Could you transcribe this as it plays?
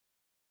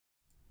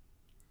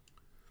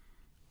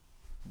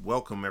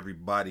Welcome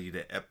everybody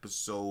to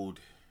episode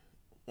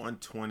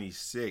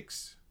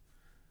 126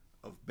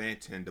 of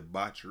Banter and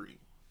Debauchery.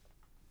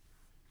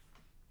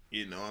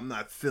 You know, I'm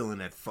not feeling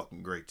that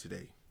fucking great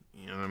today.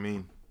 You know what I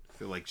mean? I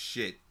feel like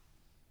shit.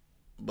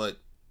 But,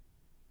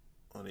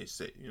 well, they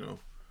say, you know,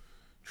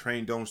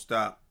 train don't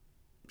stop,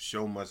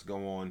 show must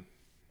go on.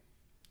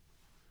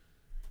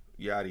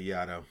 Yada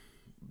yada,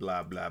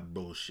 blah blah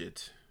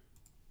bullshit.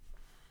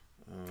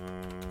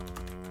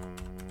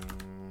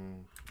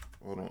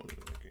 Hold on.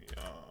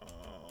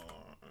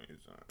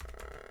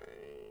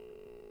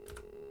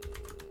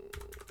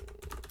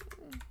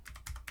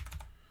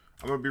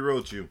 I'm gonna be real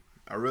with you.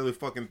 I really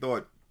fucking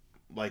thought,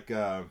 like,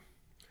 at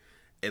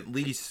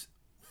least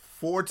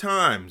 4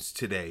 times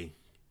today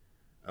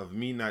of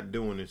me not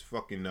doing this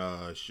fucking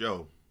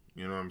show.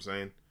 You know what I'm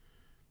saying?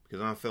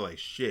 Because I don't feel like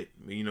shit.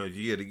 You know,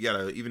 you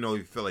gotta, even though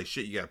you feel like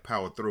shit, you gotta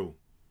power through.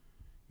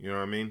 You know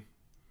what I mean?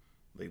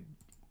 Like,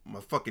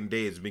 my fucking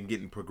day has been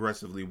getting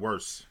progressively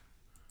worse.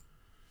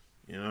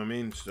 You know what I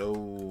mean? So,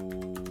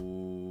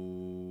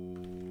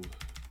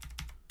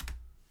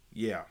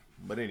 yeah.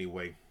 But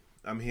anyway,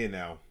 I'm here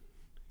now.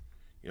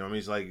 You know what I mean?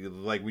 It's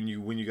like when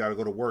you gotta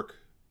go to work.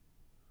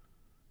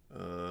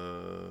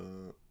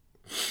 When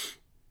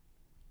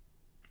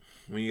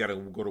you gotta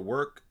go to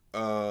work,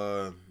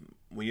 when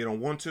you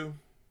don't want to,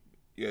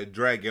 you gotta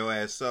drag your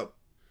ass up,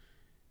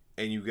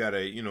 and you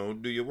gotta, you know,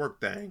 do your work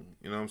thing.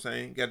 You know what I'm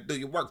saying? You gotta do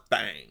your work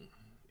thing,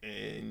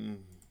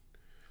 and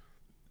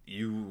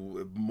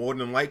you more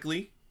than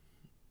likely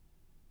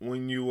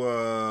when you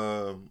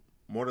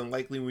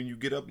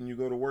get up and you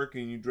go to work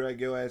and you drag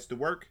your ass to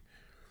work,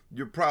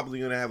 you're probably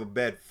gonna have a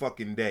bad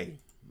fucking day.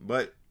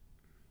 But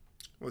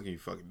what can you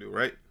fucking do,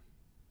 right?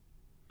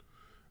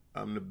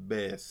 I'm the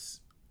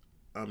best.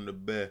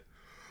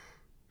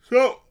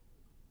 So,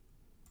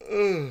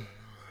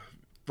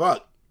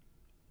 fuck.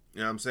 You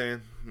know what I'm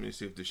saying? Let me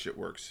see if this shit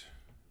works.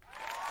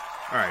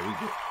 Alright, we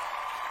good.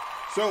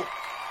 So,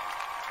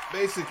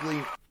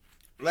 basically,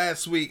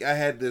 last week I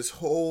had this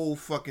whole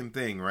fucking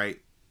thing, right?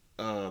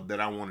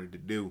 That I wanted to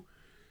do.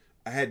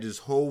 I had this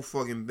whole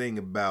fucking thing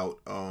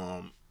about,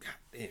 I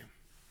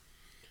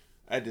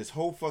had this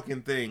whole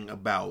fucking thing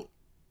about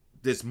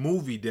this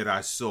movie that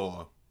I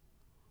saw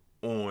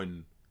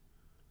on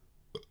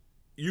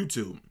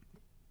YouTube.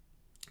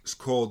 It's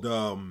called,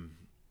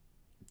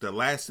 The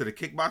Last of the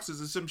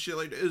Kickboxers or some shit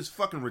like that. It was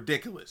fucking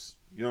ridiculous.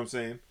 You know what I'm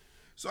saying?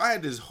 So I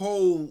had this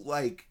whole,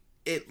 like,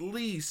 at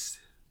least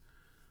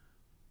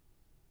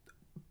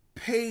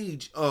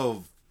page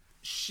of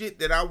shit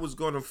that I was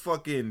gonna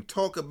fucking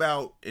talk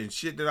about and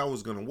shit that I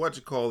was gonna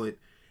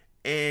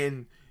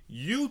and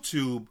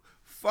YouTube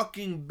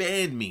fucking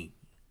banned me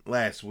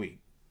last week.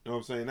 You know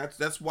what I'm saying?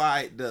 That's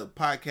why the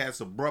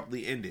podcast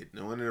abruptly ended.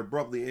 And when it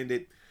abruptly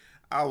ended,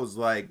 I was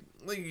like,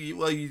 well,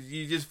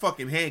 you just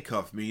fucking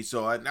handcuffed me,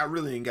 so I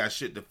really ain't got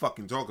shit to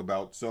fucking talk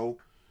about. So,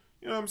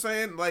 you know what I'm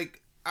saying?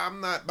 Like, I'm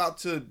not about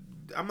to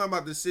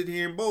sit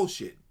here and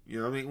bullshit. You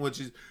know what I mean? Which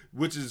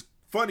is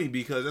funny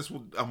because that's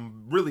what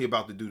I'm really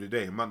about to do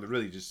today. I'm about to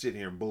really just sit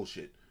here and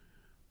bullshit.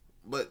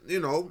 But, you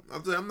know,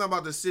 I'm not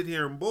about to sit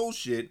here and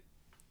bullshit,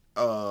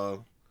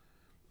 talking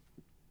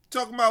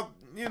about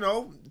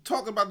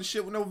the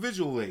shit with no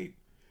visual aid.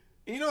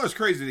 And you know it's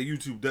crazy that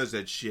YouTube does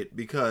that shit,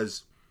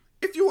 because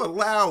if you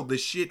allow the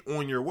shit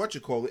on your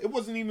it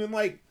wasn't even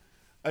like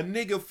a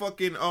nigga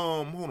fucking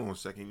hold on a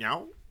second,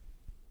 y'all.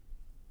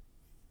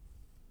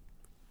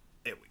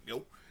 There we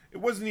go. It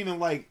wasn't even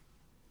like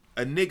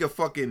a nigga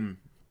fucking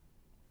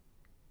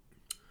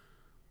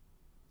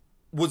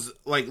was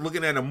like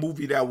looking at a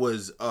movie that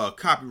was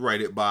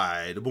copyrighted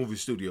by the movie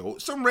studio.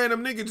 Some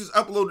random nigga just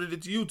uploaded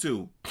it to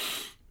YouTube.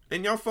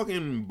 And y'all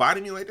fucking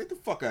body me like, get the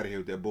fuck out of here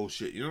with that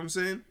bullshit. You know what I'm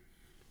saying?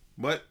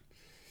 But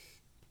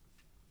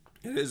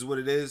it is what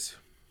it is.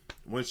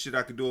 One shit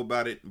I could do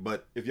about it.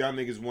 But if y'all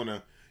niggas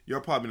wanna,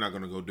 y'all probably not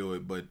gonna go do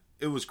it. But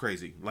it was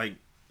crazy. Like,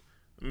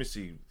 let me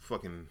see.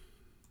 Fuck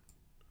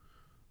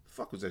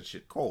was that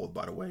shit called,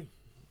 by the way?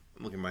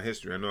 Look at my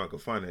history. I know I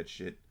could find that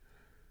shit.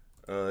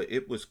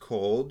 It was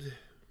called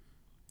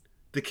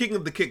The King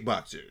of the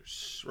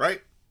Kickboxers,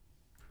 right?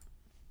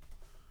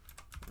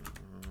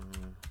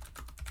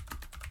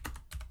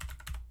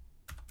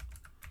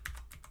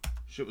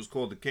 Shit was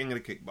called The King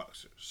of the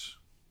Kickboxers.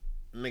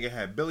 Nigga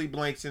had Billy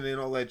Blanks in it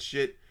and all that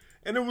shit.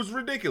 And it was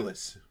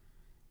ridiculous.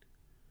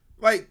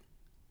 Like,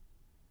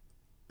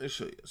 let's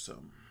show you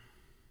something.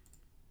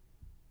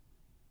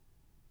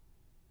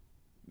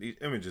 These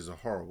images are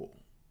horrible.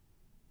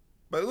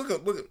 But look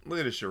at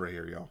this shit right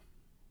here, y'all.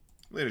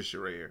 Look at this shit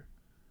right here.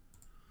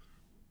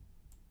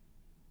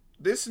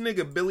 This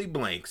nigga Billy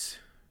Blanks.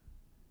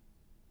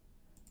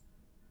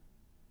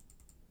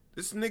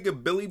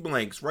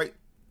 Right?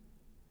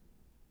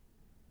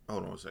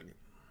 Hold on a second.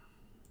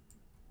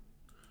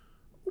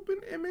 Open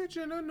image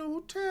in a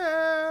new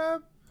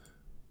tab.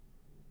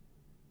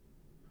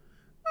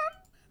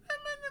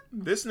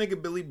 This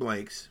nigga Billy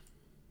Blanks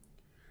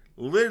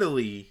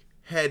literally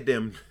had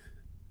them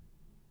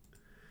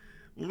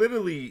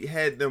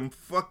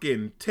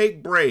fucking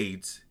take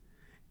braids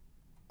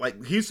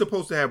Like, he's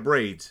supposed to have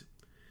braids.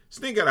 This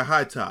thing got a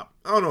high top.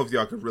 I don't know if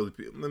y'all could really...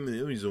 Let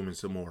me zoom in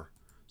some more.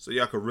 So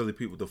y'all could really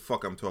peep what the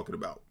fuck I'm talking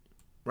about.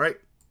 Right?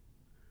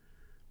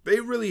 They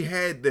really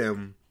had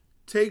them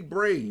take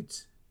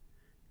braids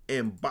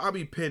and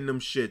bobby pin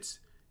them shits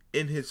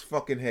in his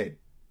fucking head.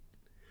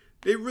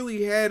 They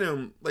really had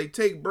him, like,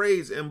 take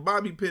braids and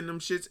bobby pin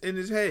them shits in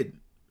his head.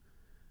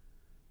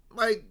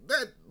 Like,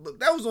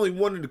 that was only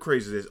one of the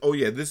craziest. Oh,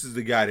 yeah, this is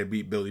the guy that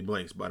beat Billy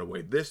Blanks, by the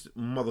way. This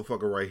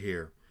motherfucker right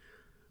here.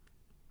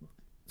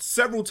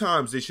 Several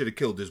times they should have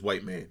killed this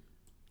white man.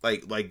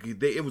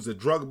 It was a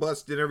drug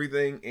bust and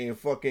everything, and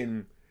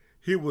fucking,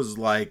 he was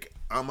like,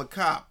 I'm a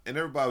cop. And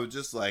everybody was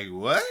just like,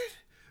 what?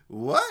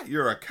 What?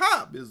 You're a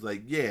cop? It's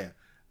like, yeah,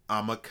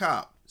 I'm a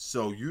cop.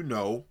 So, you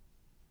know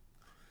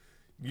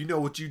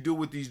what you do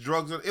with these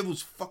drugs. It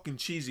was fucking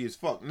cheesy as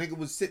fuck. Nigga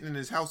was sitting in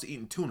his house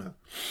eating tuna.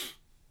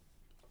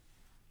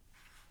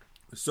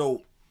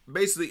 So,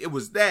 basically, it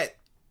was that.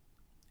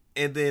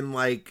 And then,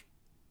 like,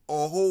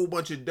 a whole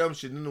bunch of dumb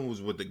shit. And then it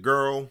was with the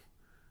girl.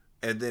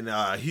 And then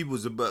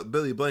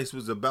Billy Blanks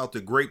was about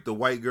to grape the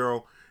white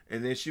girl.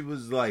 And then she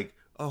was like,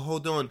 oh,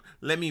 hold on.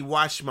 Let me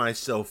wash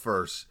myself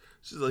first.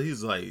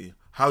 He's like,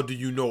 how do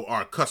you know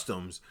our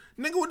customs?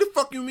 Nigga, what the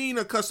fuck you mean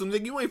our customs?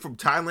 Nigga, you ain't from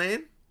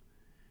Thailand.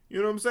 You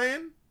know what I'm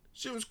saying?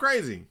 Shit was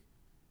crazy.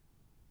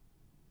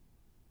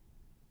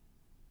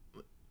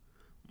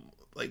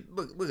 Like,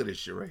 look at this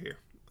shit right here.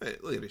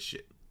 Look at this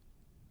shit.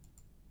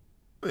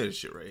 Look at this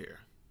shit right here.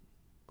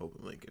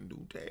 Open link and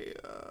do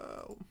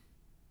tail.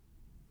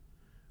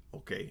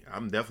 Okay,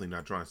 I'm definitely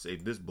not trying to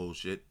save this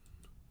bullshit.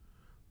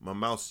 My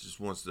mouse just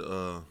wants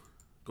to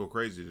go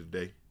crazy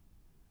today.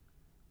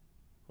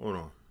 Hold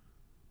on.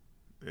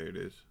 There it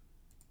is.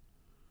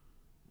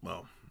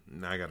 Well,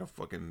 now I gotta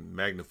fucking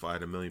magnify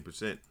it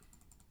 1,000,000%.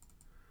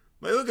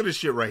 Like, look at this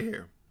shit right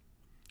here.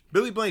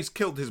 Billy Blanks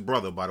killed his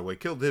brother, by the way.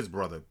 Killed his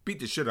brother. Beat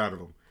the shit out of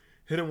him.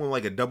 Hit him with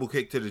like a double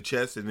kick to the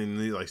chest, and then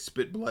he like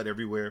spit blood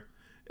everywhere.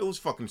 It was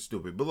fucking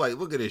stupid. But like,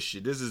 look at this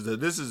shit. This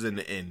is in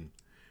the end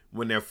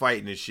when they're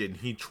fighting and shit. And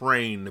he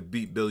trained to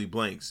beat Billy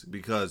Blanks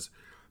because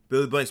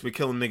Billy Blanks been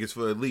killing niggas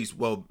for at least,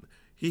 well,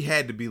 he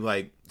had to be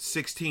like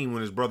 16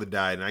 when his brother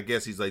died, and I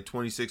guess he's like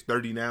 26,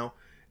 30 now.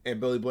 And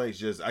Billy Blanks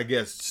just, I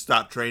guess,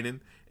 stopped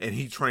training, and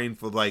he trained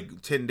for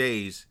like 10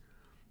 days.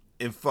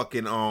 And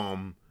fucking,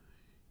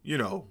 you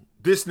know,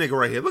 this nigga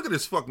right here. Look at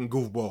this fucking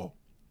goofball.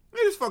 Look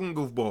at this fucking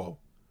goofball.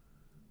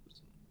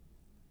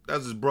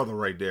 That's his brother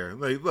right there.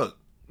 Like, look.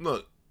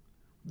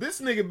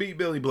 This nigga beat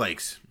Billy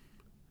Blanks.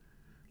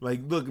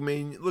 Like, look,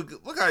 man, look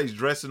how he's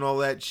dressed and all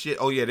that shit.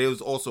 Oh, yeah, they was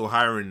also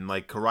hiring,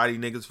 like, karate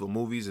niggas for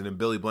movies, and then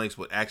Billy Blanks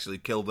would actually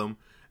kill them.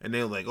 And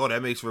they were like, oh,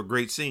 that makes for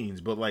great scenes.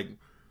 But, like,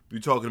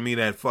 you talking to me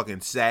that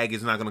fucking SAG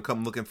is not going to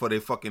come looking for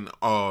their fucking,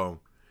 what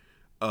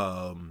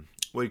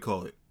do you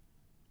call it?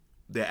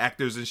 Their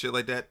actors and shit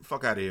like that?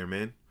 Fuck out of here,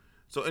 man.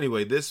 So,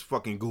 anyway, this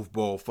fucking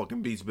goofball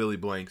fucking beats Billy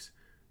Blanks.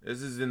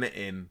 This is in the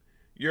end.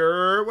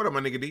 What up, my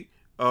nigga D?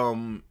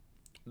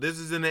 This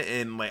is in the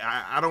end. Like,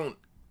 I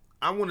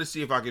want to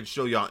see if I can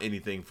show y'all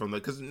anything from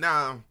because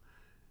now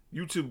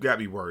YouTube got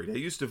me worried. I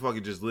used to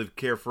fucking just live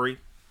carefree.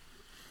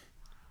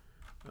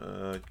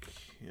 My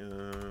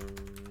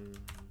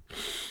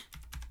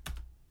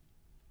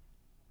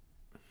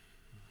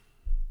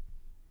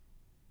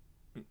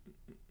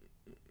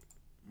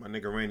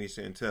nigga Randy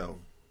Santel.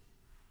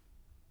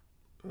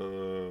 What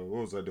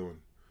was I doing?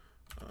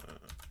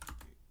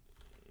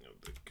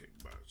 The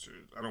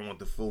Kickboxers. I don't want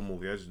the full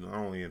movie. I don't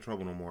want to get in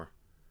trouble no more.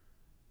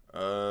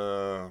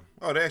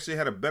 They actually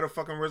had a better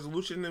fucking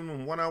resolution than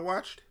the one I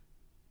watched.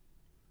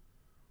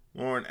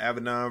 Lauren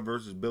Avedon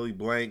versus Billy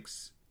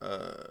Blanks.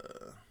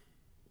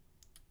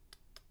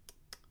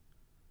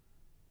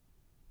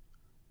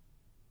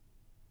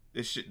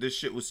 This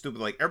shit was stupid.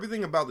 Like,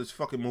 everything about this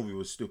fucking movie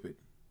was stupid.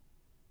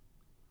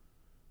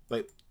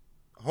 Like,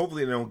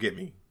 hopefully they don't get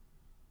me.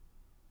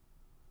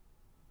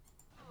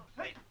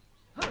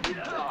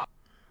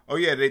 Oh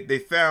yeah, they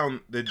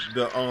found the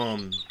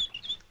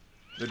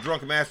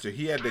drunk master.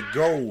 He had to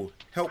go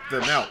help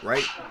them out,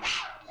 right?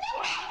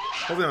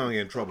 Hopefully I don't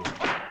get in trouble.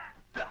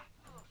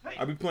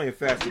 I'll be playing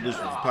Fast and Loose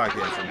with this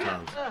podcast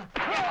sometimes.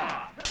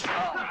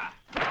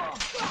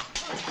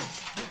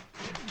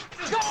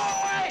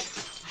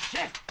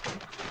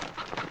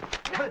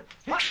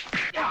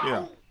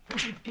 Yeah.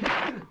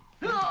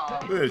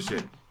 Look at this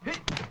shit.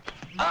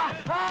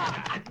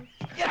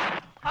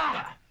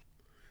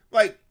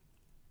 Like,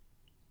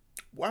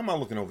 why am I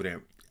looking over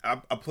there? I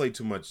play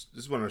too much.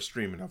 This is when I'm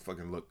streaming. I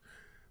fucking look.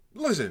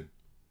 Listen,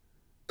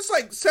 it's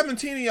like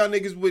 17 of y'all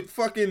niggas with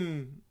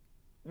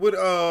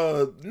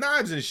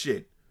knives and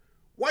shit.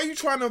 Why are you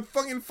trying to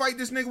fucking fight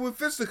this nigga with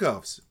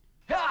fisticuffs?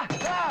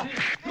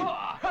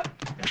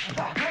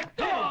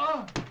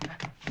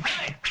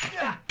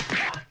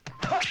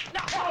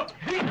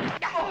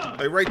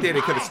 Like right there,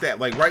 they could have stabbed.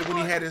 Like right when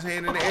he had his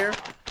hand in the air,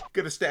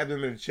 could have stabbed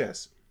him in the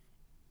chest.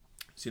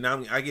 See,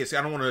 now I guess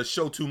I don't want to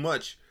show too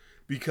much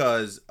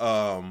because,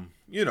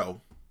 you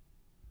know,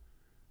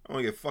 I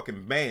want to get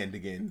fucking banned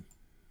again.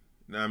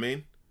 You know what I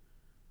mean?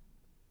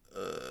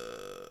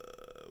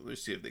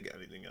 let's see if they got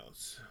anything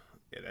else.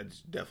 Yeah,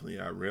 that's definitely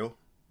not real.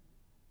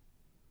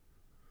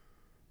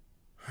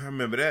 I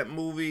remember that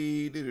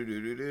movie.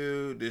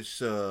 This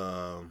try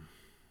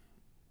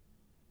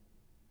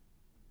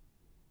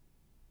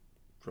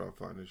to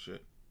find this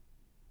shit.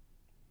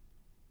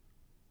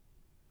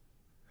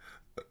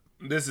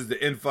 This is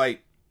the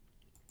in-fight.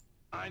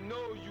 I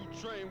know you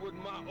train with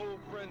my old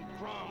friend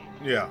Prom.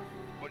 Yeah.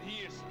 But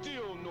he is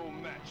still no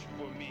match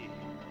for me.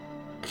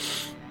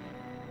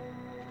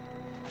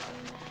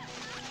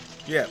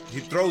 Yeah, he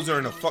throws her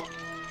in a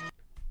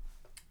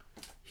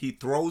He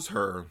throws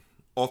her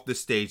off the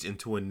stage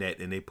into a net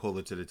and they pull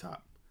her to the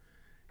top.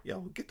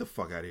 Yo, get the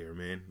fuck out of here,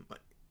 man.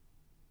 Like,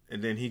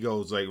 and then he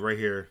goes like right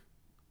here.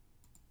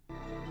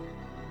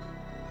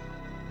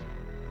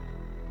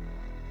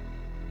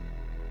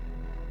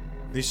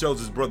 He shows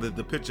his brother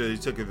the picture he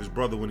took of his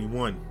brother when he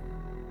won.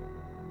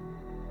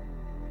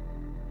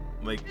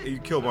 Like, he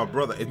killed my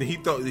brother. And he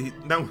thought...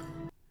 Now,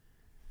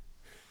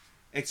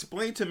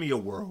 explain to me a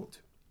world.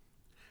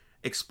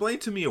 Explain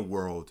to me a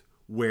world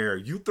where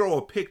you throw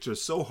a picture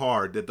so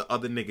hard that the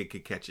other nigga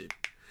could catch it.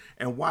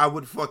 And why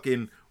would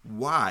fucking...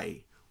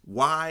 Why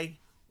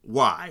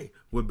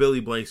would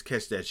Billy Blanks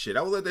catch that shit?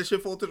 I would let that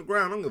shit fall to the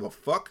ground. I don't give a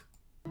fuck.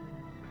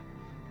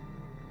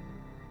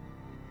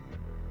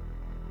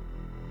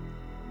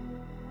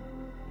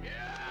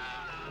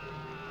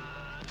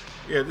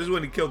 Yeah, this is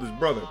when he killed his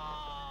brother.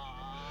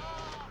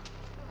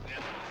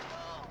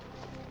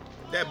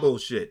 That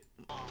bullshit.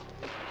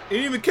 He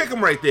didn't even kick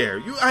him right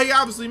there. He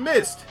obviously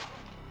missed.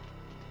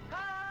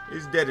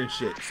 He's dead and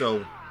shit.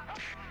 So,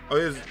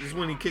 this is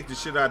when he kicked the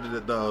shit out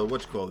of the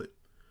what you call it.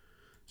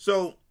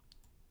 So,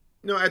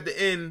 at the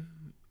end,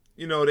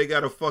 they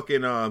got a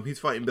fucking, he's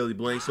fighting Billy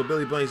Blanks. So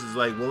Billy Blanks is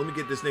like, well, let me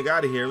get this nigga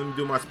out of here. Let me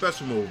do my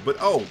special move.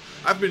 But,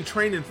 I've been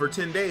training for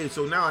 10 days,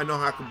 so now I know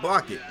how I can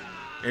block it.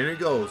 And it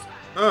goes,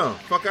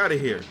 fuck out of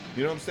here.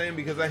 You know what I'm saying?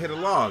 Because I hit a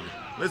log.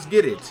 Let's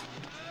get it.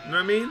 You know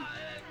what I mean?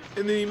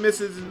 And then he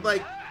misses and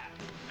like,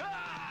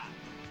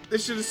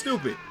 this shit is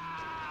stupid.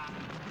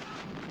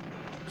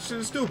 This shit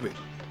is stupid.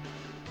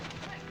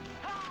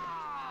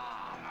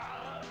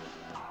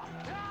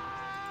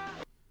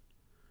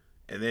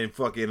 And then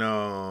fucking,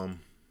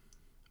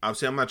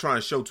 obviously I'm not trying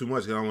to show too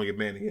much because I don't want to get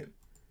banned again.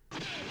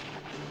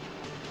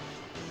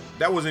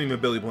 That wasn't even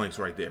Billy Blanks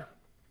right there.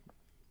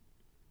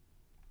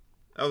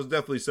 That was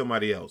definitely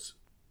somebody else.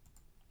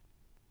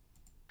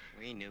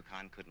 We knew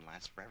Khan couldn't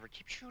last forever.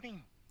 Keep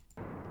shooting.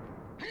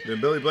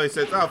 Then Billy Blanks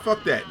says,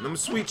 fuck that. I'm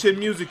sweet chin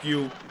music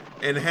you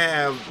and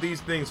have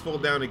these things fall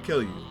down and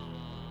kill you.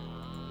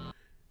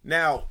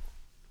 Now,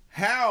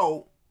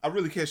 how, I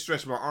really can't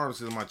stretch my arms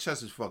because my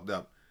chest is fucked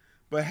up.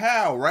 But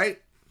how,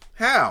 right?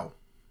 How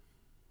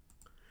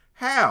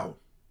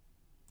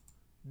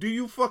do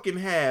you fucking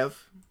have,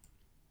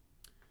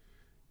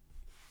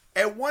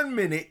 at 1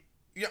 minute,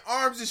 your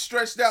arms is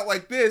stretched out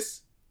like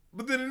this,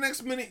 but then the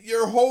next minute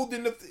you're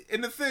holding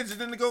in the fins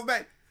and then it goes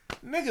back.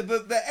 Nigga,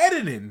 the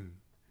editing,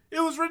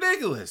 it was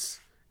ridiculous.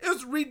 It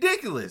was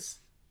ridiculous.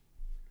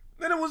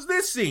 Then it was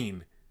this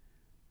scene.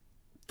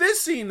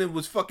 This scene that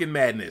was fucking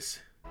madness.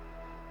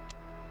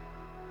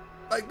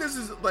 Like, this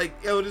is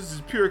like, this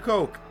is pure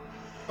coke.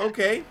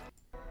 Okay.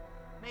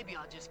 Maybe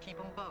I'll just keep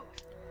them both.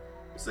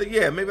 So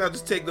yeah, maybe I'll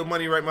just take the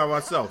money right by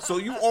myself. So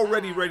you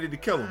already ready to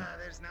kill him.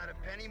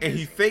 And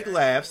he fake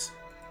laughs.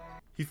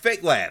 He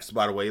fake laughs,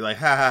 by the way. Like,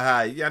 ha ha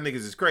ha, y'all niggas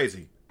is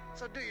crazy.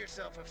 So do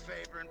yourself a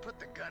favor and put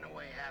the gun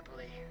away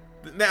happily.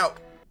 Now,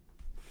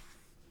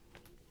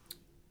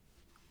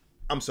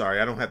 I'm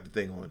sorry, I don't have the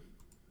thing on.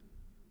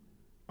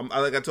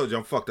 Like I told you,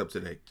 I'm fucked up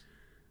today.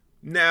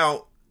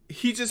 Now,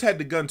 he just had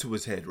the gun to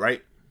his head,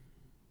 right?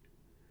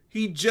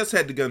 He just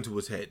had the gun to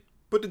his head.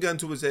 Put the gun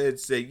to his head,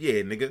 say,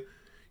 yeah, nigga.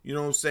 You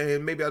know what I'm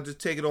saying? Maybe I'll just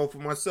take it off for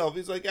myself.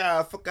 He's like,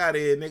 fuck out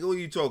of here, nigga. What are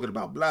you talking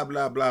about? Blah,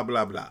 blah, blah,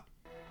 blah, blah.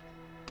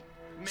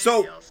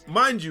 So,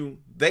 mind you,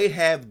 they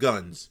have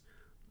guns.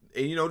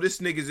 And, this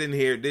nigga's in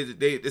here.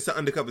 It's an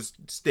undercover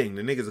sting.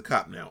 The nigga's a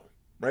cop now,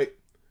 right?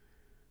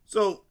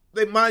 So,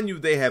 mind you,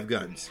 they have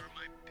guns.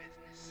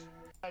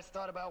 I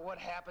thought about what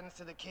happens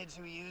to the kids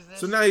who use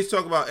this. So now he's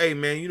talking about, hey,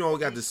 man, we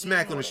got the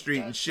smack on the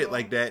street and shit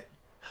like that.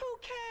 Who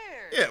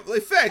cares? Yeah,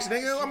 like, facts,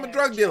 nigga. I'm a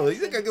drug dealer. You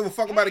think I give a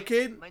fuck about a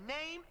kid? My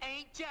name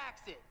ain't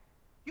Jackson.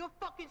 You a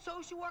fucking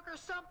social worker or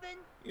something?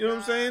 You know what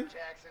I'm saying?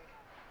 Jackson.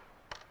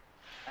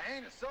 I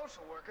ain't a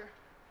social worker.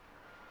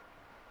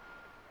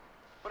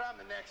 But I'm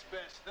the next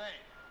best thing.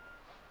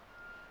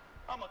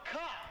 I'm a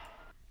cop.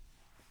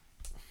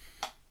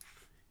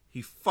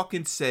 He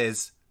fucking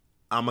says,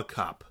 I'm a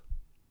cop.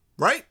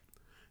 Right?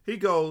 He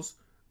goes,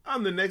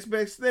 I'm the next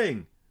best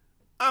thing.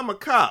 I'm a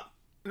cop.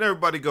 And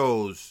everybody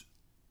goes,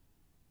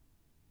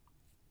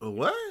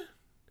 what?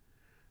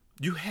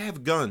 You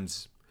have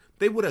guns.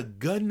 They would have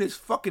gunned this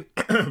fucking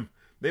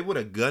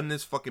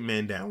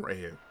man down right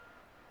here.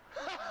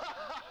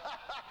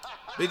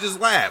 They just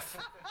laugh.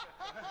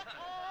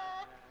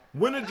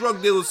 When a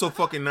drug dealer's so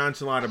fucking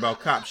nonchalant about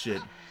cop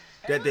shit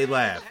that they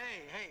laugh.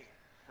 Hey,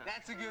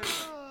 that's a good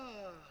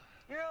one.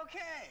 You're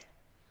okay.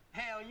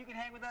 Hell, you can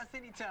hang with us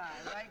anytime,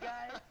 right,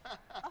 guys?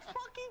 A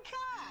fucking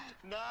cop.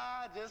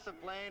 Nah, just a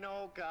plain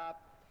old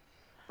cop.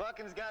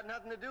 Fucking's got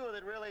nothing to do with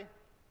it, really.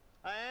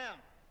 I am.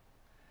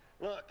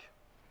 Look,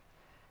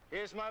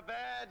 here's my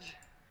badge.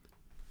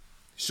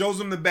 Shows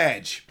him the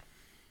badge.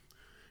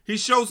 He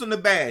shows him the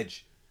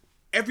badge.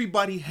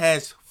 Everybody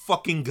has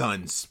fucking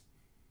guns.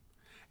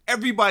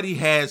 Everybody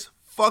has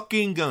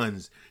fucking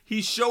guns.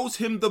 He shows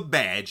him the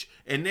badge,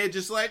 and they're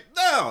just like,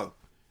 no,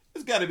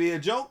 it's got to be a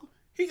joke.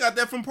 He got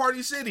that from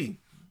Party City.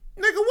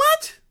 Nigga,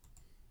 what?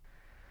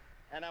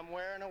 And I'm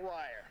wearing a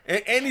wire.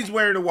 And he's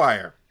wearing a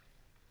wire.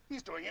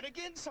 He's doing it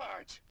again,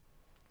 Sarge.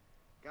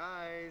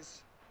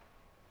 Guys,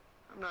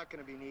 I'm not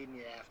gonna be needing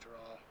you after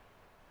all.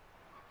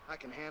 I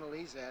can handle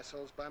these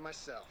assholes by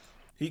myself.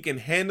 He can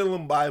handle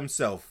them by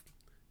himself.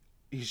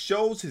 He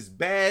shows his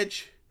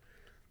badge.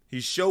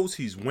 He shows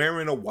he's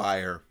wearing a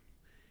wire.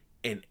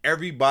 And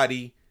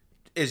everybody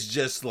is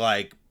just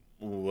like,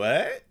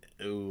 what?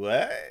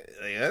 What?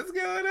 Like, what's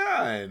going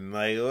on?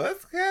 Like,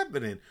 what's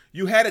happening?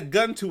 You had a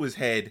gun to his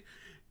head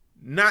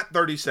not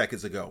 30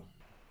 seconds ago.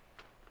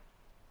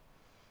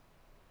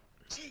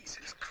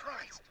 Jesus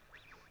Christ.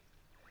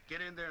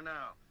 Get in there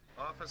now.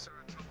 Officer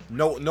in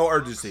trouble. No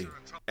urgency.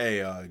 Hey,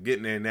 get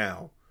in there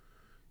now.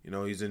 You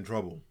know, he's in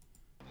trouble.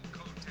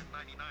 Code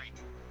 1099.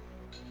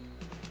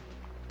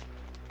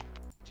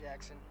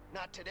 Jackson,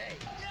 not today.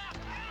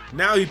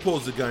 Now he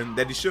pulls the gun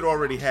that he should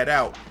already had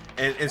out.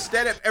 And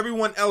instead of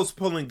everyone else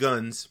pulling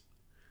guns,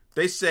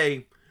 they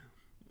say,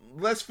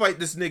 let's fight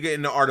this nigga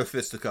in the art of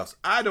fisticuffs.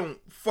 I don't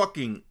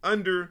fucking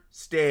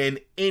understand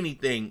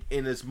anything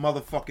in this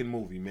motherfucking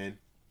movie, man.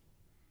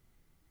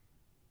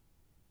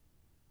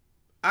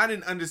 I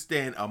didn't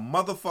understand a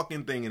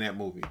motherfucking thing in that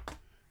movie.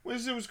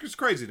 Which it was just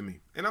crazy to me.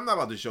 And I'm not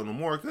about to show no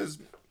more because,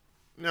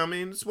 you know what I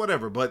mean? It's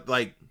whatever. But,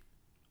 like,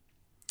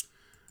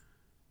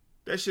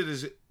 that shit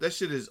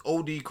is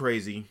OD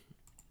crazy.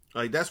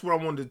 Like, that's what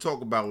I wanted to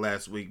talk about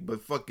last week.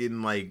 But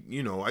fucking, like,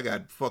 you know, I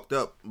got fucked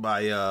up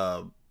by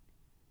YouTube.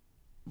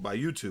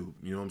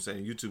 You know what I'm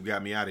saying? YouTube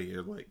got me out of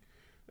here. Like,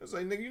 it's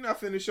like, nigga, you're not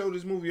finna show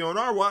this movie on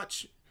our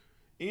watch.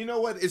 And you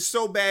know what? It's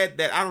so bad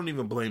that I don't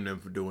even blame them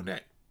for doing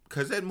that.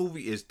 Because that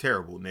movie is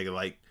terrible, nigga.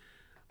 Like,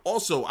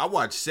 also, I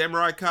watched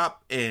Samurai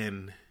Cop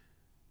and...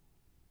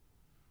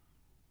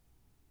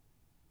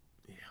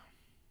 Yeah,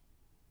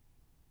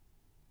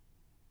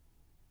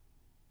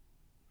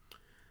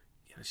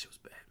 that shit was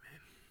bad, man.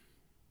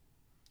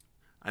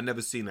 I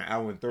never seen an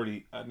hour and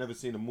 30... I never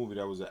seen a movie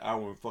that was an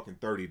hour and fucking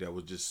 30 that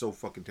was just so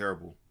fucking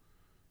terrible.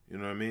 You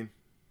know what I mean?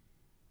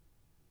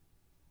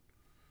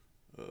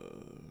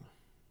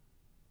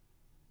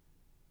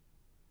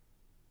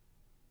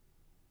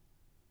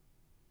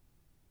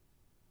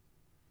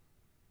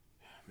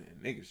 Man,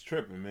 niggas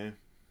tripping, man.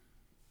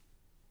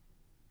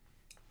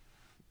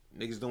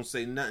 Niggas don't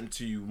say nothing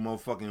to you,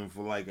 motherfucking,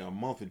 for like a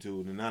month or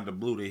two, and out of the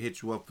blue they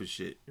hit you up for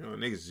shit. You know,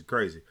 niggas is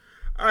crazy.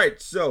 All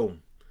right, so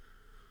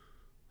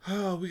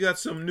we got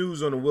some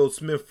news on the Will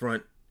Smith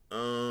front.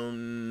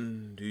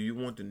 Do you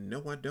want to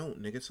know? I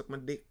don't, nigga. Suck my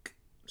dick.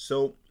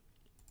 So,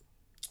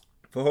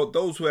 for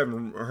those who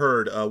haven't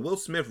heard, Will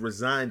Smith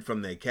resigned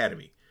from the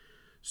Academy.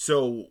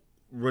 So,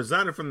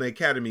 resigning from the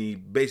Academy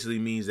basically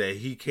means that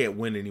he can't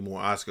win any more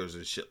Oscars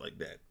and shit like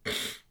that.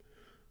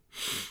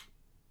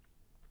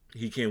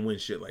 He can't win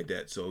shit like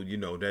that. So, you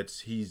know,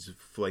 he's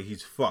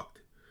fucked.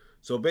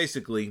 So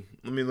basically,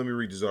 let me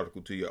read this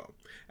article to y'all.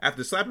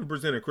 After slapping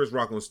presenter Chris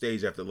Rock on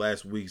stage after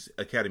last week's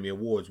Academy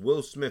Awards,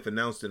 Will Smith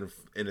announced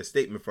in a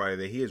statement Friday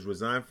that he has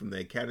resigned from the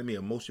Academy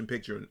of Motion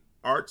Picture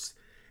Arts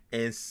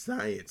and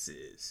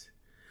Sciences.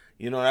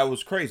 You know, that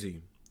was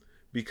crazy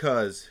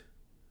because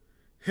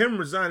him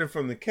resigning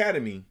from the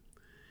Academy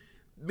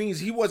means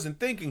he wasn't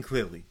thinking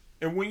clearly.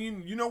 And when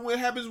you know what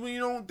happens when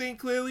you don't think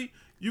clearly?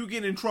 You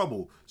get in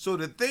trouble. So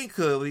to think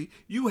clearly,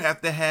 you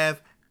have to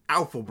have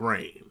alpha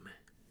brain.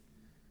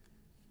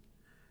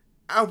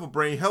 Alpha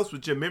brain helps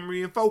with your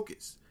memory and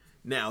focus.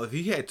 Now, if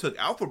he had took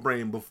alpha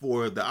brain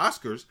before the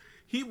Oscars,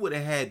 he would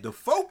have had the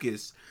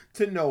focus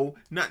to know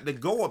not to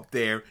go up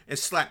there and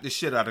slap the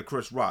shit out of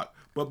Chris Rock.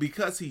 But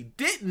because he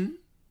didn't,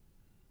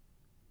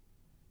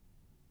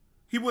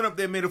 he went up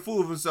there, made a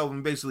fool of himself,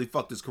 and basically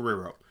fucked his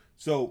career up.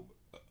 So,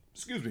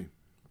 excuse me.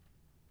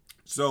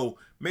 So,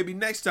 maybe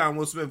next time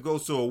Will Smith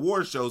goes to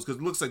award shows, because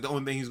it looks like the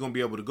only thing he's going to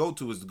be able to go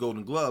to is the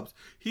Golden Globes,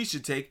 he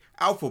should take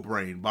Alpha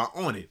Brain by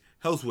On It.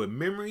 Helps with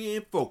memory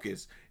and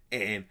focus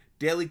and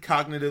daily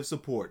cognitive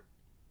support.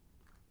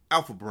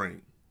 Alpha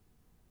Brain.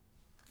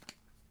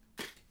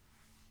 Let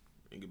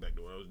me get back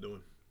to what I was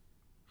doing.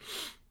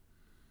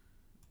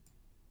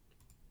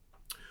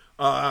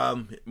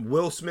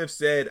 Will Smith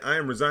said,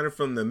 I'm resigning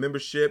from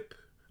membership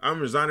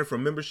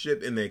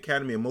in the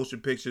Academy of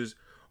Motion Pictures,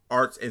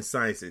 Arts, and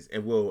Sciences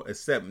and will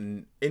accept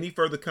any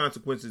further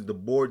consequences the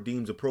board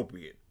deems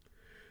appropriate.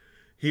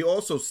 He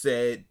also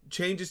said,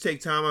 changes take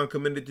time. I'm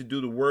committed to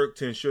do the work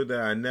to ensure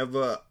that I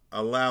never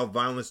allow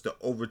violence to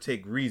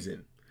overtake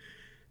reason.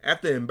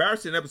 After the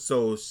embarrassing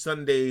episode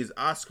Sunday's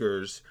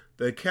Oscars,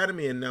 the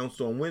Academy announced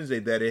on Wednesday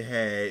that it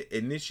had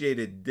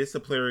initiated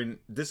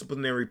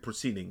disciplinary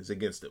proceedings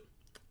against him.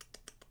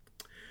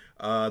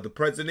 The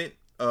president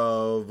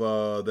of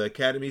the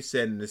Academy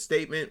said in a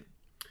statement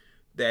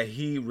that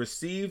he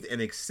received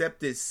and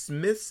accepted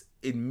Smith's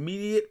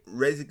immediate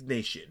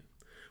resignation.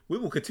 We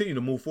will continue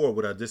to move forward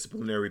with our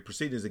disciplinary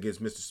proceedings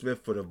against Mr.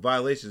 Smith for the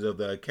violations of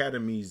the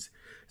Academy's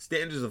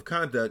standards of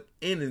conduct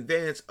in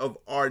advance of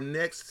our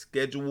next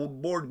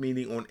scheduled board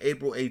meeting on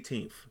April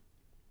 18th.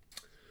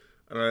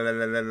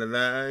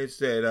 It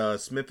said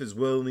Smith has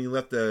willingly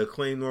left the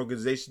acclaimed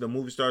organization of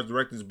movie stars,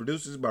 directors, and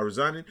producers by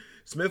resigning.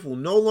 Smith will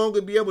no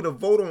longer be able to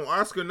vote on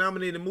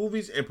Oscar-nominated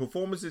movies and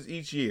performances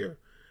each year.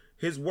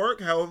 His work,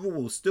 however,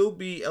 will still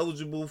be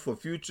eligible for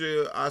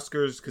future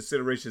Oscars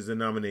considerations and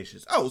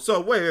nominations. Oh,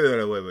 so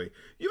wait.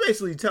 You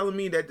basically telling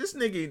me that this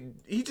nigga,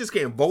 he just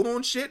can't vote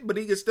on shit, but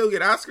he can still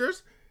get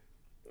Oscars?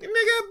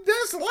 Nigga,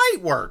 that's light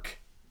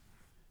work.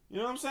 You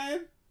know what I'm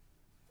saying?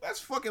 That's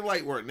fucking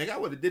light work, nigga. I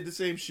would have did the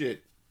same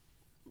shit.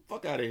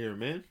 Fuck out of here,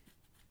 man.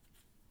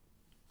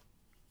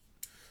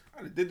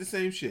 I did the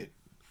same shit.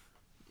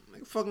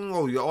 Like, fucking,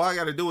 all I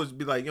gotta do is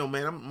be like, yo,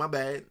 man, my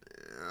bad.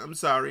 I'm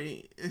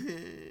sorry.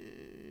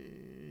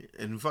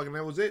 And fucking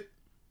that was it.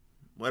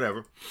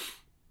 Whatever.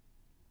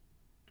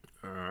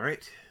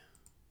 Alright.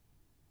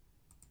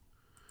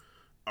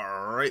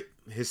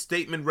 His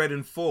statement read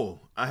in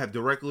full. I have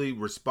directly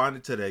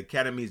responded to the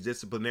Academy's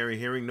disciplinary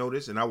hearing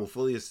notice, and I will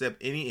fully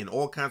accept any and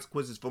all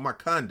consequences for my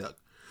conduct.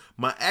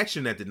 My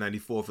action at the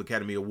 94th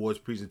Academy Awards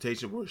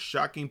presentation was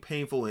shocking,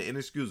 painful, and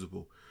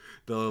inexcusable.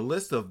 The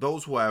list of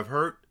those who I have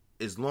hurt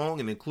is long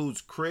and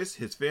includes Chris,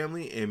 his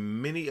family,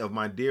 and many of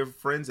my dear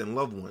friends and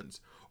loved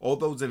ones, all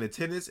those in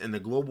attendance and the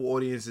global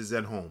audiences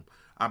at home.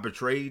 I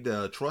betrayed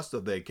the trust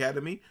of the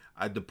Academy.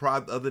 I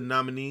deprived other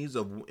nominees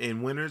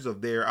and winners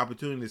of their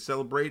opportunity to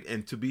celebrate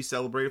and to be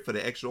celebrated for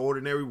their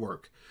extraordinary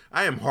work.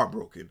 I am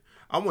heartbroken.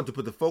 I want to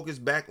put the focus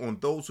back on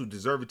those who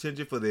deserve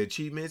attention for their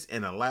achievements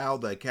and allow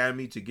the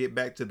Academy to get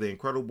back to the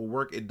incredible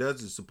work it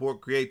does to support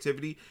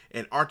creativity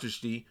and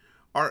artistry,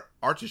 I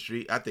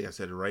think I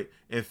said it right,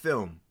 and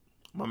film.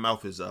 My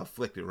mouth is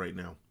afflicted right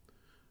now.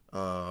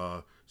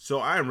 So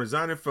I am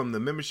resigning from the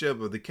membership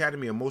of the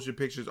Academy of Motion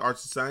Pictures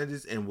Arts and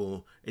Sciences and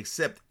will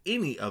accept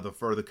any other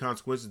further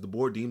consequences the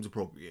board deems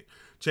appropriate.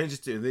 Changes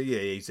to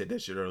he said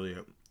that shit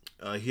earlier.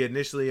 He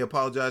initially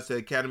apologized to the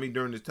Academy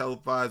during his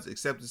televised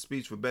acceptance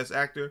speech for Best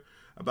Actor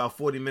about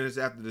 40 minutes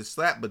after the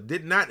slap, but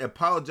did not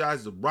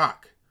apologize to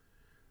Rock.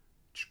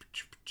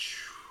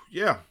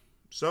 Yeah,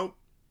 so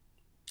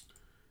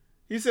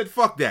he said,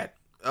 fuck that.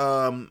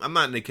 I'm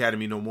not in the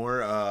Academy no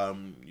more.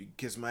 You can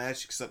kiss my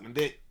ass, you can suck my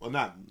dick.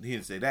 Well, he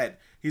didn't say that.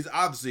 He's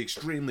obviously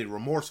extremely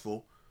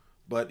remorseful,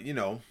 but, you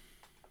know,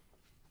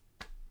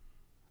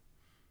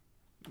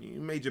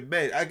 you made your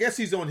bed. I guess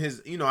he's on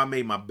his, I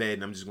made my bed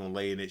and I'm just going to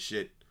lay in it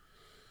shit.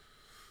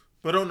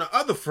 But on the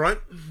other front,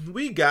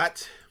 we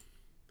got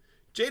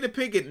Jada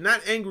Pinkett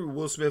not angry with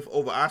Will Smith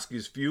over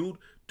Oscars feud.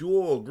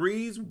 Duo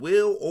agrees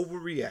Will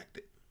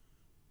overreacted.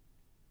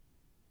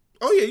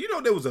 Oh yeah,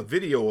 there was a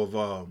video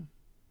of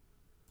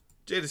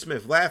Jada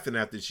Smith laughing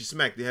after he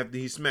smacked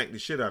the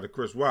shit out of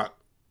Chris Rock.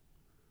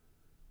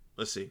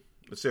 Let's see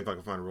if I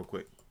can find it real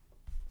quick.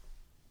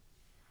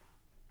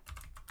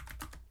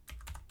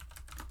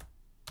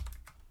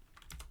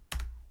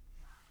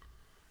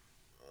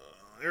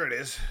 There it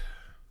is.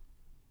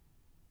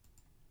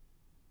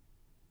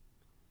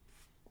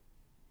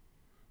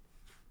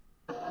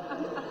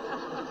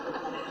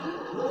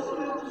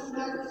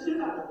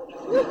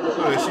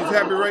 So she's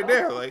happy right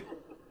there, like.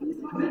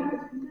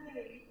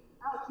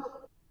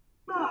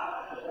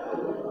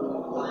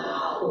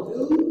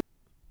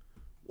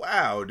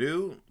 Wow,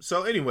 dude.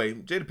 So anyway,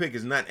 Jada Pinkett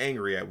is not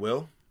angry at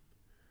Will.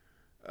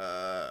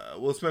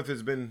 Will Smith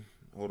has been.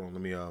 Hold on,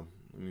 let me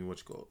what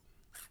you call it.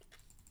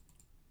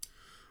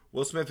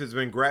 Will Smith has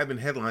been grabbing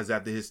headlines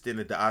after his stint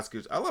at the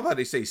Oscars. I love how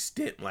they say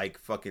stint, like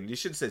fucking. You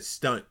should have said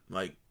stunt,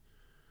 like.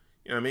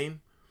 You know what I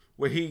mean?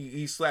 Where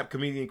he slapped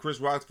comedian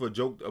Chris Rock for a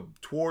joke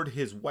toward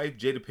his wife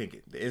Jada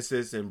Pinkett. The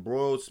incident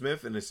embroiled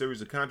Smith in a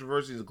series of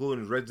controversies,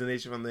 including his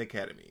resignation from the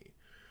Academy.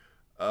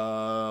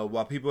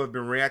 While people have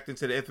been reacting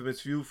to the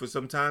infamous feud for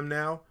some time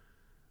now,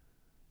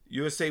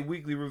 USA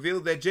Weekly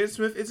revealed that Jada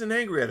Smith isn't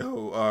angry at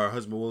her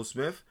husband Will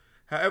Smith.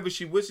 However,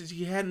 she wishes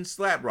he hadn't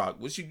slapped Rock.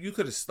 You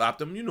could have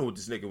stopped him. You know what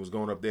this nigga was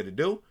going up there to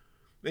do.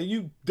 And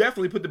you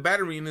definitely put the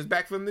battery in his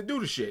back for him to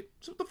do the shit.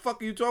 So what the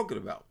fuck are you talking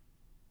about?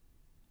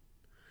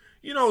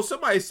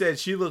 Somebody said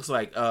she looks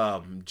like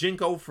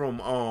Jinko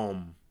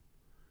from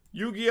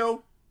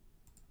Yu-Gi-Oh!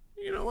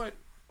 You know what?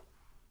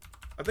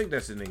 I think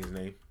that's the nigga's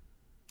name.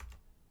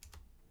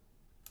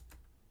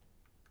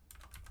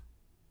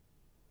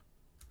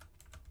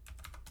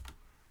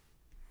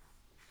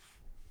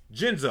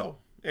 Jinzo.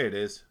 There it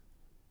is.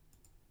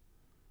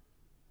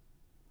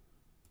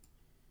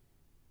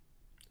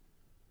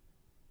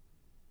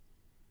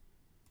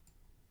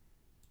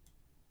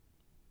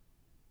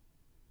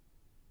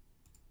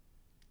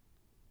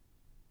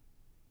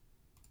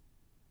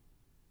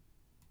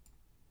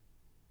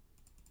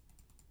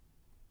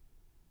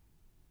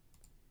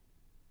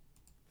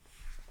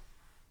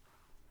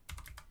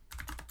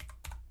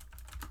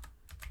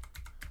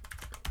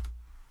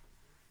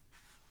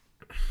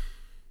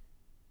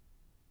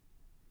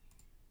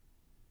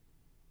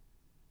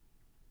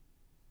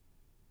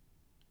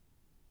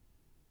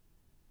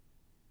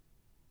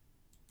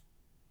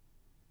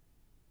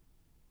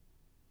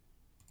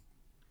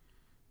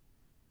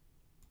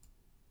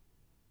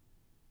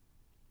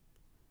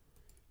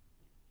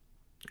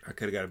 I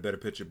could have got a better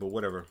picture, but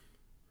whatever.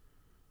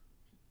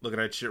 Look at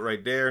that shit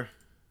right there.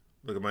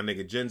 Look at my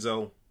nigga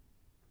Genzo.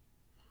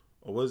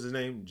 Or what is his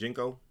name?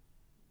 Jinko?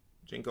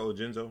 Jinko or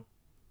Genzo?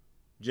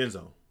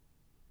 Genzo.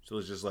 So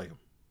it's just like him.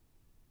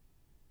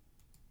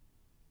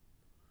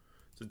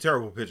 It's a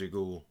terrible picture,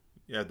 Google.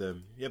 You have to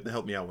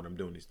help me out when I'm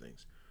doing these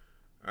things.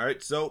 All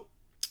right, so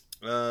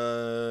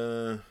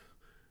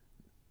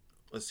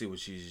let's see what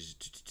she's.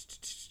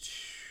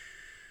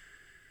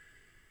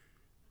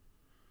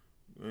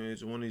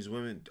 It's one of these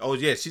women. Oh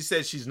yeah, she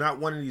said she's not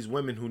one of these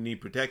women who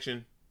need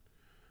protection.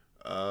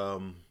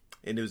 And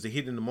it was the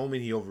heat in the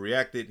moment. He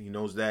overreacted. He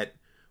knows that.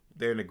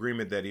 They're in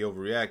agreement that he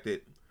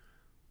overreacted.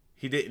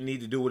 He didn't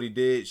need to do what he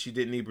did. She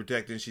didn't need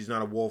protecting. She's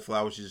not a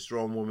wallflower. She's a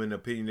strong woman,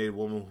 opinionated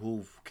woman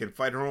who can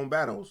fight her own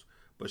battles.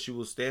 But she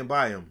will stand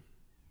by him.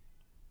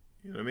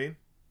 You know what I mean?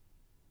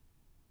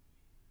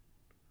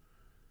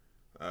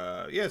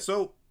 Yeah,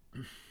 so,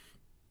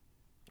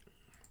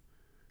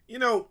 you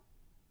know,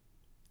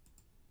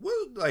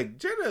 well, like,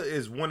 Jenna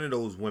is one of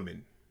those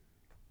women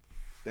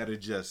that are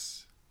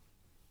just,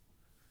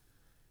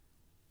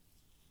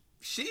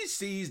 she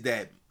sees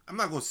that, I'm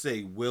not going to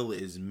say Will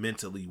is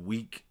mentally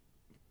weak,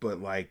 but,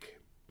 like,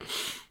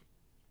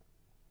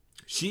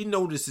 she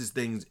notices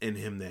things in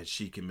him that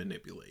she can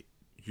manipulate.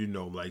 You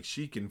know, like,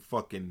 she can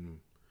fucking,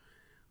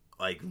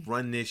 like,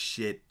 run this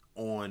shit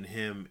on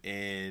him,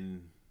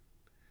 and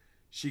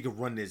she can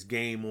run this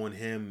game on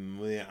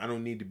him. I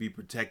don't need to be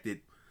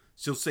protected.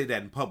 She'll say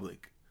that in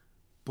public.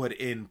 But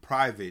in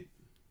private,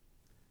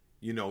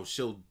 you know,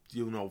 she'll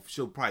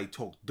probably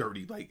talk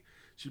dirty. Like,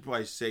 she'll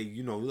probably say,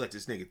 you know, let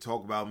this nigga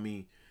talk about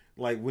me.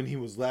 Like, when he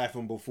was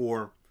laughing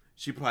before,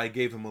 she probably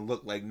gave him a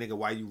look like, nigga,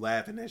 why you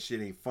laughing? That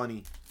shit ain't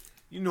funny.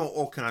 You know,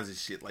 all kinds of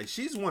shit. Like,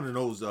 she's one of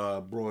those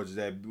broads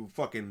that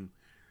fucking,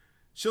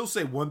 she'll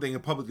say one thing in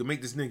public to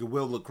make this nigga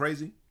Will look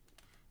crazy.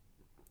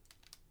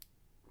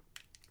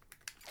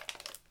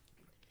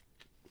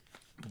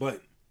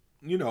 But,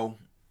 you know,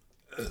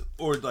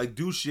 or like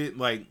do shit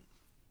like,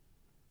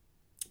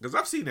 because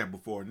I've seen that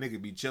before.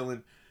 Nigga be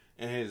chilling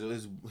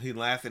and he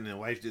laughing and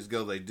wife just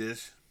goes like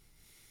this.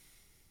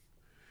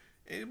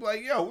 And he be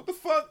like, yo, what the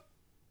fuck?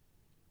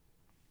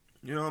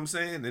 You know what I'm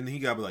saying? Then he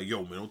gotta be like,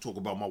 yo, man, don't talk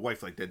about my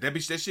wife like that. That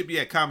shit be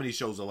at comedy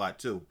shows a lot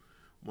too.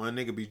 When a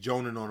nigga be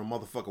joning on a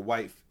motherfucking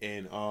wife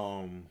and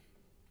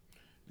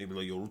they be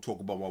like, yo, don't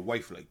talk about my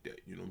wife like that.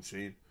 You know what I'm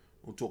saying?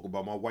 Don't talk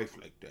about my wife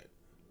like that.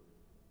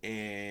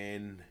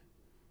 And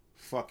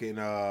fucking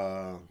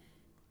motherfuckers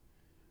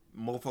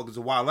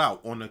are wild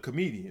out on a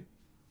comedian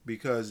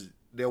because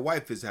their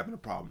wife is having a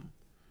problem.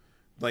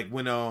 Like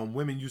when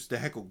women used to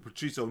heckle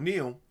Patrice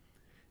O'Neal,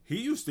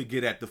 he used to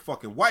get at the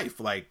fucking wife,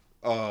 like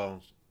the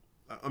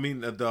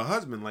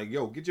husband, like,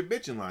 yo, get your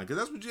bitch in line, because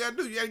that's what you gotta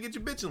do. You gotta get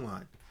your bitch in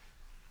line.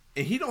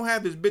 And he don't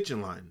have his bitch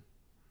in line,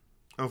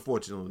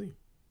 unfortunately.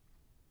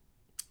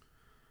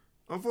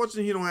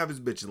 Unfortunately, he don't have his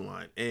bitch in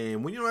line.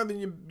 And when you don't have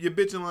your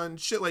bitch in line,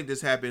 shit like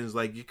this happens.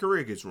 Like, your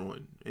career gets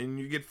ruined. And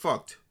you get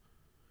fucked.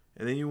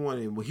 And then you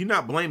want to... Well, he's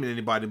not blaming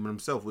anybody but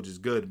himself, which is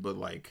good. But,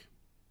 like...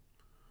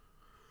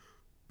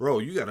 Bro,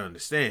 you got to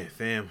understand,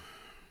 fam.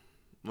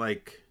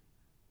 Like...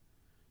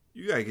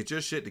 You got to get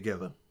your shit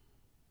together.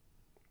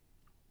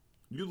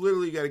 You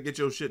literally got to get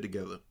your shit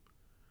together.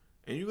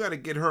 And you got to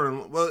get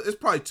her... Well, it's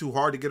probably too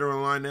hard to get her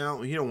in line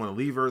now. He don't want to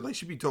leave her. Like,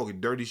 she be talking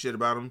dirty shit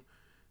about him.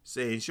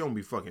 Saying she don't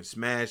be fucking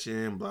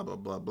smashing, blah, blah,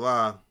 blah,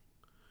 blah.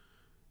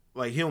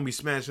 Like, he don't be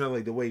smashing her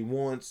like the way he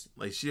wants.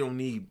 Like, she don't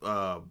need,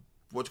 what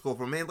you call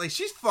for a man. Like,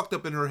 she's fucked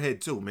up in her head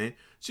too, man.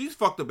 She's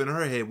fucked up in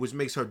her head, which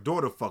makes her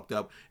daughter fucked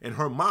up. And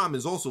her mom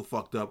is also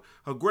fucked up.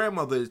 Her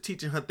grandmother is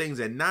teaching her things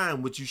at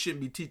 9, which you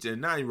shouldn't be teaching a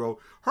 9-year-old.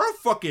 Her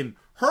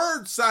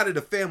side of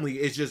the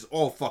family is just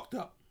all fucked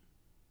up.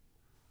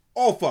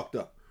 All fucked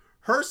up.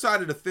 Her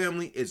side of the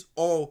family is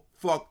all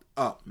fucked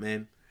up,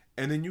 man.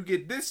 And then you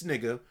get this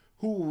nigga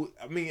who,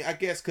 I mean, I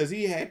guess because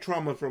he had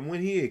trauma from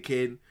when he was a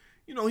kid,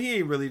 you know, he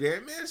ain't really there.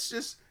 Man, it's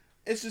just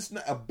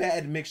not a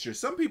bad mixture.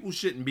 Some people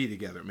shouldn't be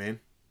together, man.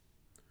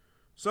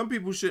 Some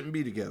people shouldn't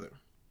be together.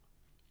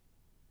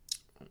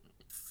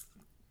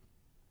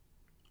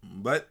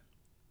 But,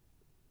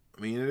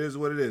 I mean, it is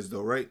what it is,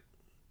 though, right?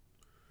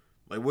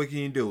 Like, what can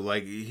you do?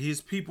 Like, his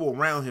people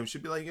around him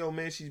should be like, yo,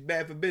 man, she's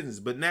bad for business.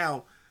 But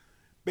now...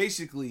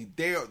 Basically,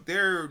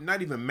 they're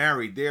not even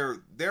married.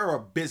 They're a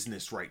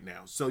business right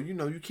now. So, you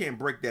know, you can't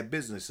break that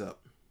business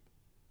up.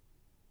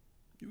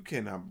 You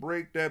cannot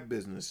break that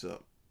business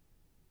up.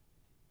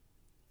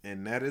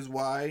 And that is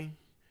why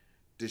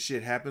this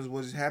shit happens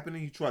when it's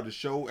happening. He tried to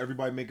show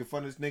everybody making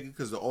fun of this nigga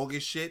because of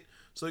August shit.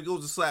 So he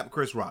goes to slap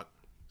Chris Rock.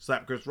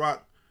 Slap Chris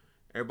Rock.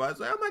 Everybody's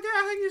like, oh my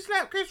God, how you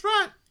slap Chris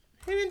Rock?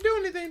 He didn't do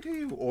anything to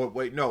you. Or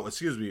wait, no,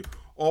 excuse me.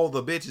 All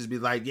the bitches be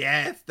like,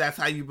 yes, that's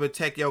how you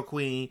protect your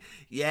queen.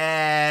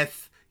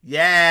 Yes,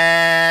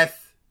 yes.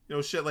 You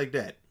know, shit like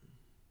that.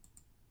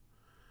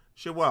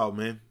 Shit wild,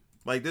 man.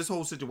 Like, this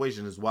whole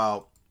situation is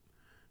wild.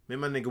 Made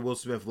my nigga Will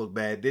Smith look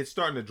bad. They're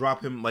starting to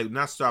drop him, like,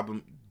 not stop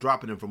him,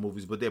 dropping him from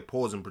movies, but they're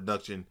pausing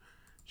production.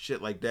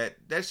 Shit like that.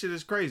 That shit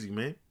is crazy,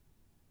 man.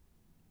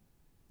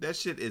 That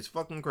shit is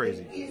fucking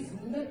crazy. It's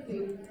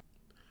nothing.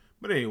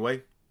 But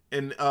anyway,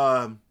 and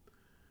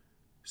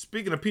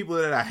speaking of people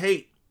that I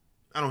hate,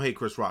 I don't hate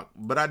Chris Rock,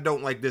 but I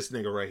don't like this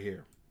nigga right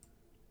here.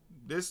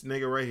 This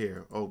nigga right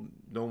here. Oh,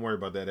 don't worry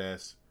about that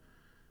ass.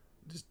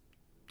 Just,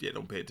 yeah,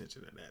 don't pay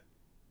attention to that.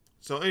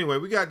 So anyway,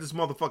 we got this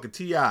motherfucker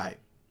T.I.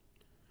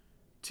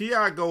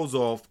 T.I. goes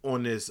off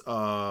on this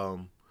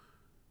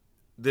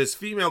this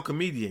female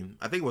comedian,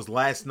 I think it was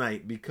last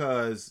night,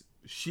 because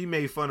she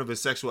made fun of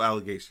his sexual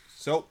allegations.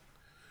 So,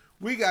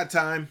 we got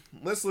time.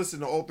 Let's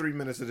listen to all 3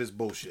 minutes of this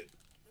bullshit.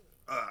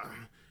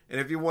 And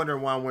if you're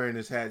wondering why I'm wearing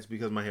this hat, it's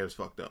because my hair's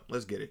fucked up.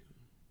 Let's get it.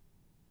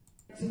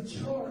 To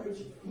charge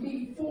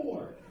me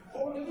for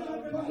all of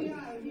my money.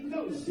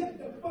 No, shut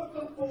the fuck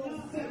up for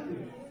a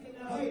second.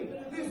 Hey,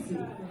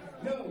 listen.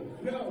 No.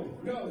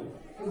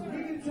 As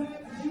many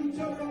times as you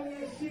joke on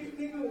that shit,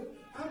 nigga,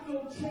 I'm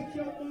gonna check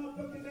your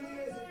motherfucking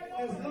ass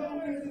as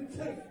long as it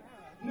takes.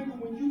 Nigga,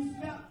 when you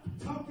stop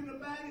talking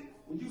about it,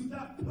 when you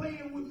stop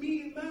playing with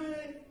me and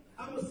mine,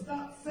 I'ma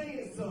stop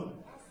saying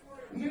something.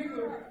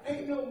 Nigga,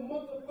 ain't no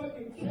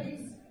motherfucking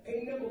case,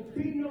 ain't never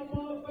been no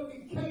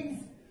motherfucking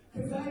case,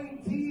 cause I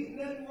ain't did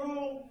nothing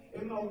wrong,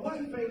 and my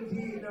wife ain't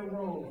did nothing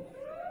wrong.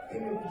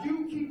 And if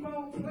you keep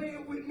on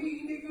playing with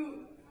me,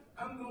 nigga,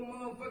 I'm gonna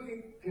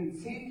motherfucking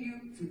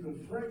continue to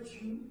confront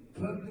you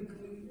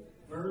publicly,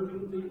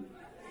 verbally.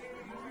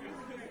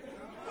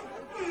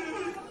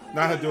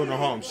 Not her doing the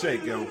Harlem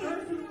Shake, yo.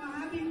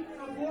 Happy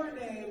Award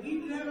Day.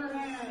 We've never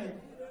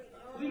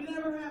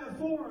had a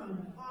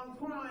forum on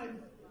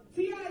crime.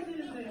 T.I.'s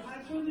innocent.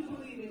 I truly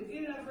believe it.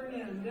 Get it up for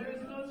him. There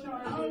is no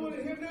charge. I don't want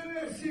to hear none of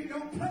that shit.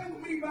 Don't play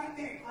with me about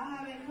that. I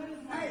haven't. What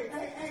is my... Hey.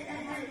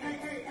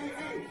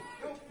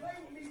 Don't play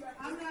with me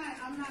about that.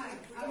 I'm not.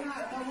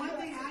 But one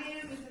thing I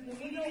am is a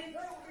comedian.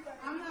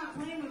 I'm not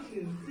playing with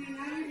you. See,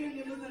 now you're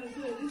getting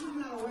misunderstood. This is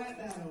not a rap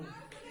battle.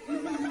 This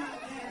is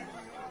not that.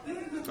 This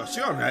is a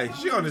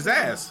She on his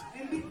ass.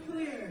 And be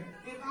clear,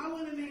 if I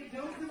want to make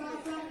jokes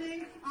about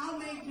something, I'll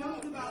make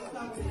jokes about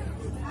something.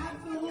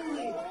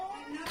 Absolutely. And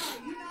no,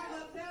 you're not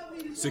going to tell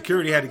me to...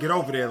 Security had to get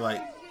over there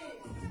like...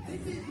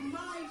 This is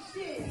my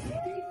shit. Be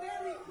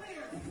very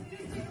clear. This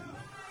is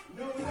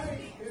No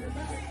way.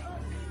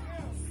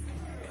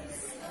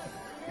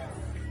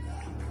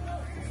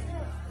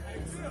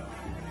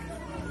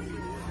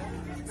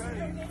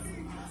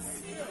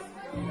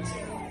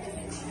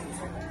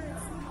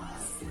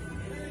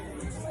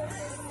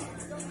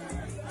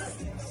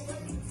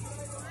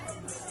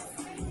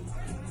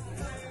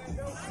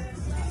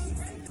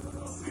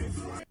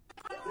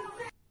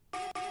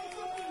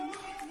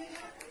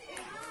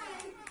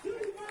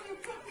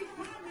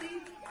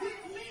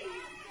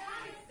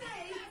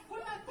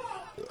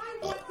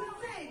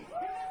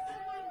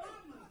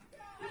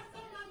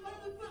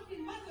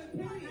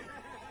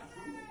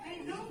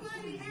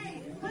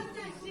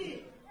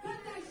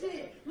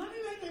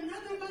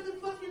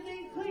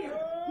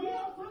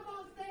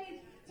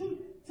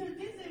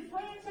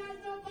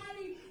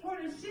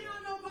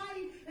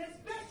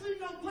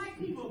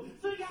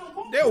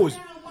 That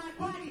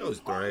was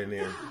thrown in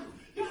there.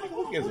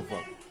 Who gives a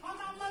fuck? On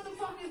my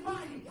motherfucking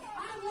body.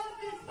 I love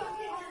this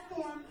fucking art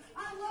form.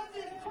 I love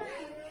this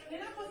craft.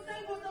 And I'm gonna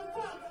say what the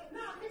fuck.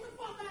 Nah, get the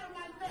fuck out of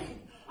my face.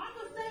 I'm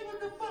gonna say what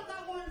the fuck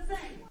I want to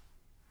say.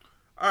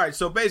 Alright,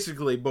 so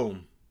basically,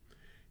 boom.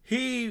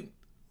 I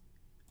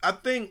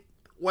think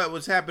what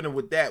was happening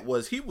with that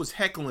was he was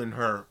heckling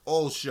her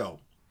all show.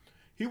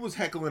 Blah,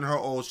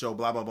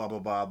 blah, blah, blah,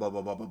 blah, blah,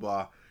 blah, blah, blah,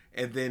 blah.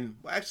 And then,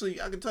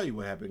 actually, I can tell you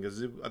what happened,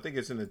 because I think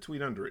it's in the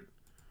tweet under it.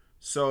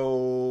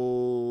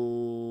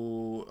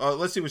 So,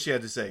 let's see what she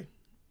had to say.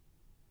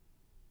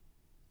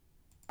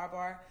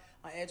 Bar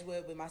on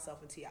Edgewood with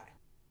myself and T.I.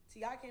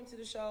 T.I. came to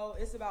the show.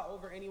 It's about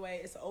over anyway.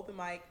 It's an open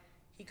mic.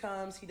 He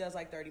comes. He does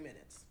like 30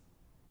 minutes.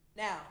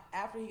 Now,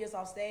 after he gets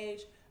off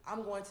stage,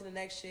 I'm going to the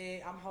next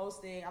shit. I'm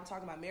hosting. I'm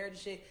talking about marriage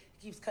and shit.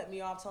 He keeps cutting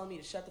me off, telling me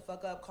to shut the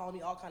fuck up, calling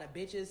me all kind of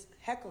bitches,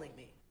 heckling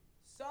me.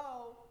 So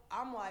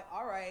I'm like,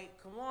 all right,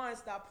 come on,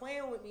 stop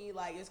playing with me.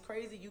 Like, it's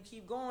crazy. You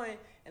keep going,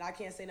 and I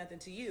can't say nothing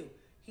to you.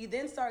 He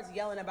then starts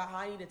yelling about how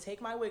I need to take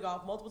my wig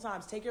off multiple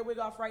times. Take your wig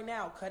off right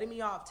now. Cutting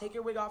me off. Take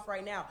your wig off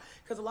right now.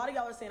 Because a lot of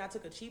y'all are saying I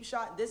took a cheap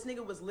shot. This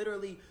nigga was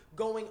literally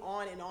going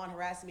on and on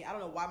harassing me. I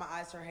don't know why my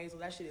eyes turn hazel.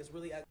 That shit is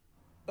really ugly.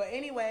 But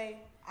anyway,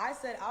 I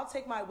said, I'll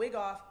take my wig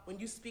off when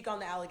you speak on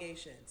the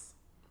allegations.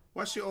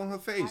 Why's she on her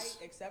face?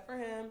 Except for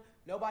him.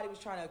 Nobody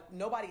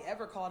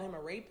ever called him a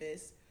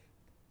rapist.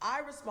 I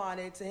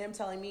responded to him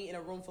telling me in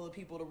a room full of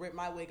people to rip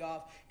my wig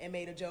off and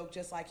made a joke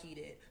just like he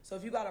did. So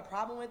if you got a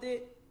problem with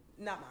it,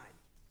 not mine.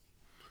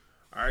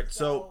 All right,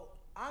 so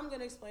I'm going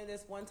to explain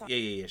this one time.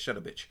 Yeah. Shut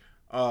up, bitch.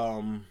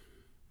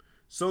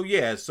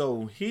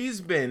 So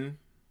he's been...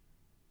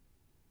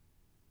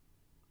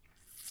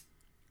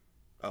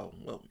 Oh,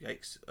 well,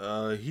 yikes.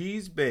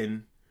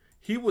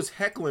 He was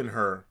heckling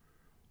her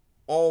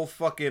all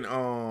fucking,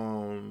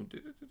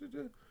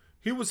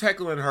 he was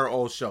heckling her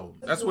all show.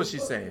 That's what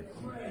she's saying.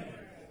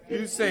 He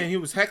was saying he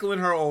was heckling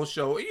her all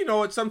show. You know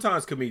what?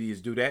 Sometimes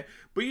comedians do that.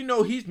 But you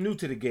know, he's new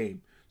to the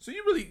game. So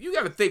you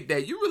gotta think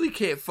that you really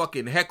can't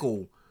fucking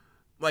heckle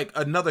like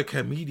another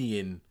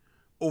comedian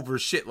over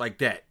shit like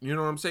that. You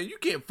know what I'm saying? You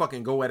can't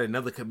fucking go at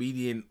another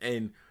comedian,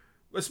 and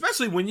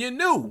especially when you're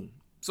new.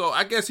 So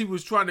I guess he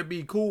was trying to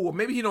be cool, or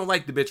maybe he don't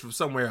like the bitch from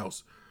somewhere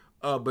else.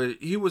 But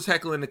he was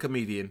heckling the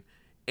comedian,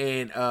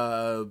 and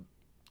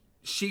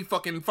she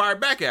fucking fired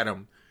back at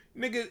him.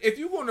 Nigga, if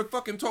you want to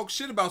fucking talk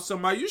shit about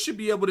somebody, you should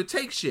be able to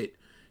take shit.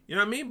 You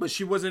know what I mean? But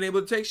she wasn't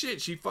able to take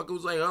shit. She fucking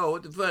was like, oh,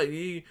 what the fuck?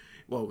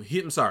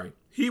 I'm sorry.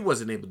 He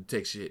wasn't able to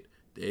take shit.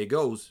 There it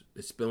goes.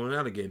 It's spilling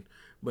out again.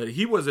 But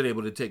he wasn't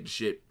able to take the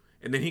shit.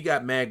 And then he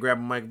got mad,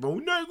 grabbing a microphone.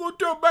 We're not going to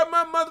talk about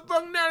my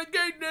motherfucking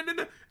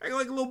navigation. Acting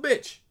like a little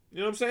bitch. You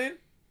know what I'm saying?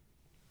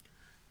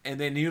 And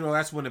then, you know,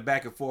 that's when the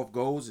back and forth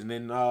goes. And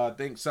then I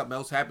think something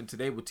else happened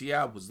today with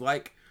T.I. was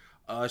like,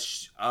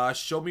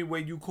 show me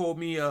where you called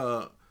me,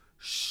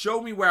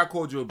 show me where I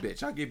called you a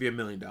bitch. I'll give you $1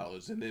 million.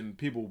 And then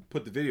people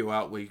put the video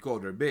out where he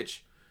called her a bitch.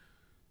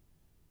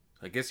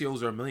 I guess he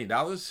owes her $1 million.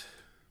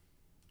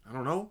 I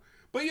don't know.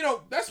 But, you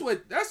know,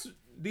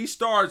 these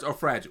stars are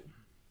fragile.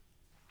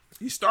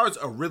 These stars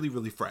are really,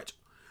 really fragile.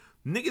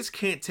 Niggas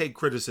can't take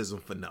criticism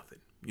for nothing.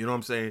 You know what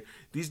I'm saying?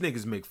 These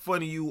niggas make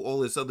fun of you, all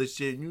this other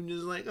shit, and you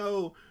just like,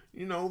 oh,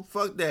 you know,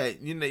 fuck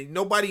that. You know,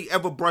 nobody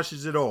ever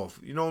brushes it off.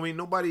 You know what I mean?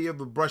 Nobody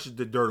ever brushes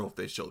the dirt off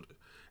their shoulder.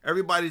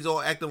 Everybody's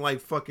all acting like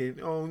fucking,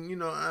 oh, you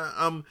know,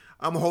 I'm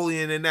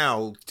holier than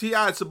now.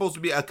 T.I. is supposed to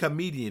be a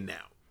comedian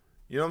now.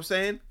 You know what I'm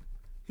saying?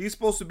 He's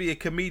supposed to be a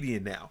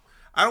comedian now.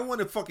 I don't want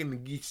to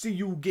fucking see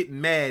you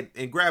getting mad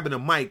and grabbing a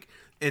mic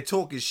and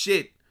talking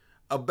shit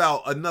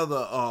about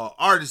another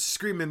artist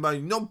screaming about,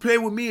 you don't play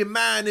with me and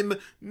mine. And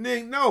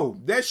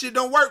no, that shit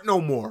don't work no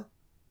more.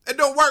 It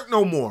don't work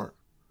no more.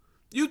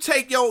 You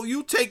take your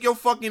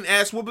fucking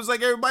ass whoopers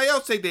like everybody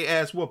else take their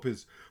ass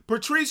whoopers.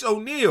 Patrice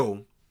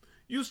O'Neal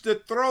used to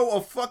throw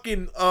a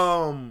fucking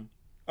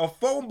a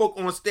phone book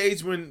on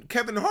stage when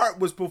Kevin Hart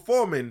was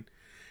performing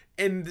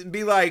and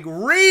be like,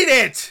 read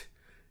it.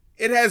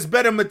 It has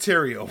better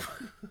material.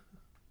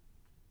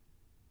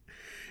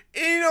 And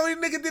you know, the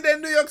nigga did that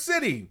in New York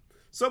City.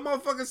 Some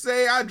motherfuckers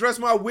say I address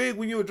my wig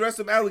when you address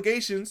some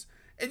allegations,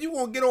 and you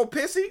won't get all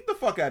pissy? Get the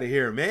fuck out of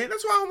here, man.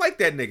 That's why I don't like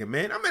that nigga,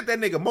 man. I met that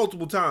nigga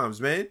multiple times,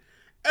 man.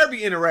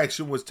 Every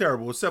interaction was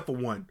terrible except for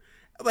one.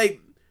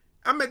 Like,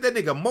 I met that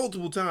nigga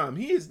multiple times.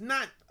 He is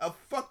not a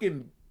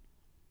fucking...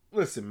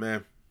 Listen,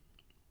 man.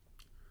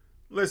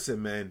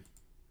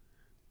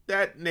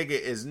 That nigga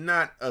is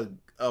not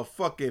a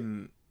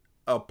fucking...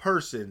 a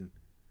person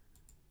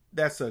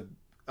that's a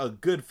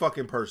good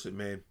fucking person,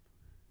 man.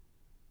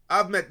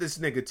 I've met this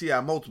nigga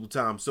T.I. multiple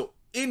times, so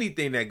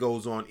anything that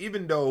goes on,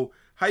 even though,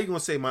 how you gonna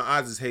say my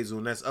eyes is hazel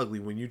and that's ugly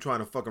when you trying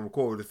to fucking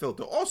record with a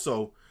filter?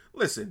 Also,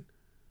 listen,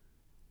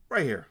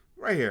 right here,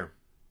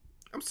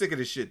 I'm sick of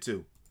this shit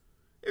too.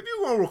 If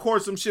you gonna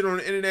record some shit on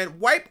the internet,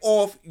 wipe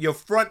off your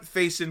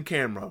front-facing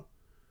camera.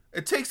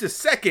 It takes a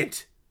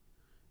second.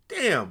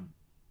 Damn.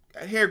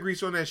 Got hair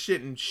grease on that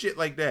shit and shit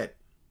like that.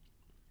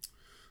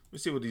 Let me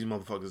see what these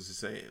motherfuckers are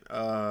saying.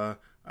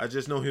 I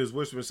just know he was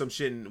whispering some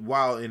shit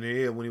wild in her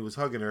ear when he was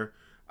hugging her.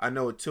 I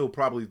know it too,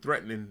 probably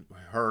threatening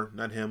her,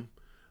 not him.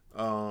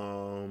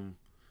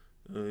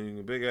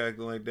 Big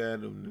acting like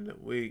that.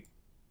 Wait.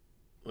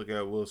 Look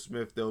at Will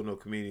Smith though. No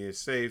comedian is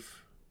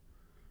safe.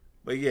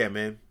 But yeah,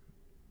 man,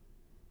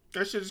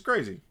 that shit is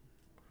crazy.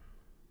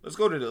 Let's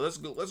go to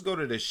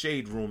the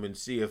shade room and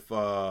see if you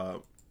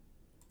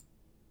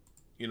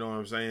know what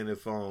I'm saying,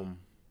 if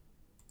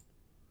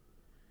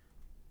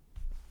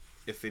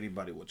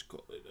anybody, what you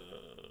call it,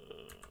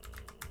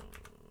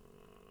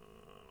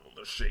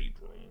 the shade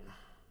room.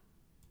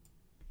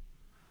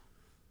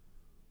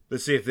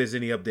 Let's see if there's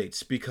any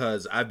updates,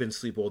 because I've been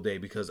asleep all day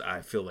because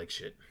I feel like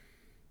shit.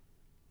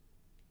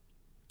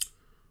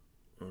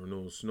 Oh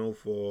no,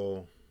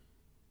 snowfall.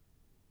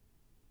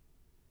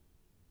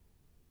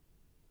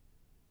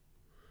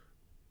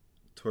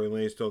 Tory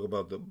Lanez talk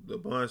about the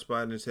blind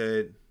spot in his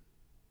head.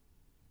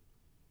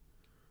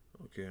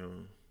 Okay.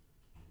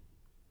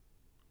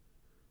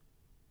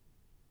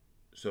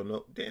 So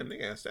no, damn,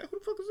 they asked that. Who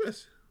the fuck is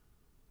this?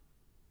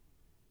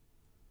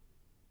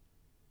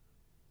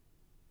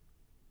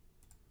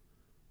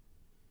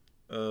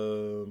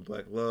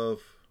 Black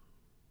Love.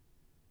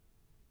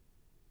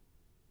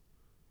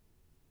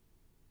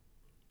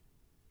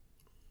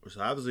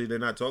 So obviously they're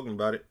not talking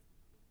about it.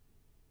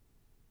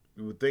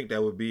 You would think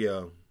that would be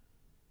you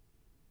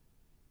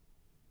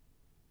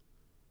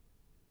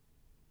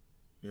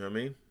know what I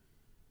mean?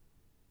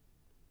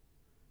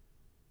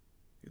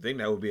 You think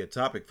that would be a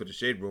topic for the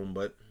Shade Room,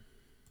 but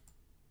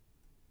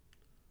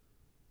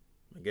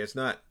I guess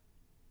not.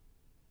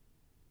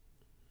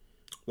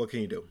 What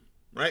can you do,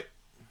 right?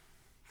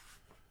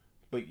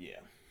 But yeah.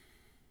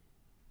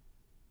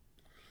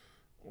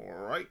 All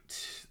right.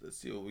 Let's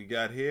see what we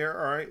got here.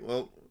 All right.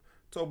 Well,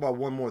 talk about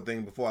one more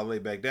thing before I lay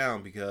back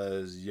down,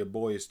 because your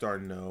boy is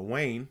starting to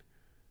wane.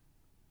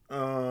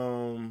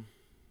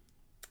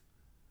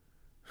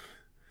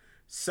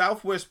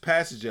 Southwest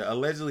passenger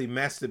allegedly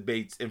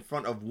masturbates in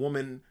front of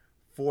woman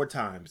 4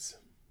 times.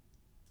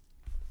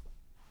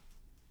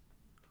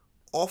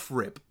 off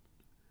rip.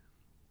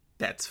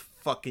 That's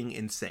fucking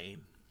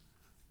insane.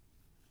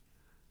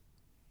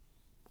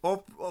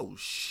 Oh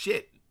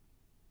shit.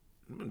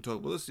 I'm gonna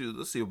talk. Let's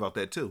see about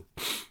that too.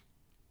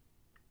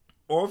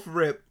 Off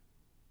rip.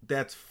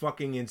 That's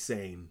fucking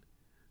insane.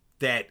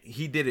 That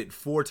he did it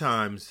 4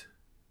 times,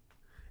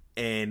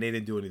 and they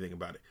didn't do anything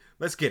about it.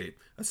 Let's get it.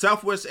 A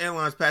Southwest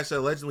Airlines passenger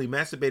allegedly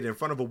masturbated in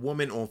front of a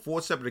woman on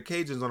 4 separate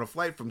occasions on a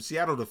flight from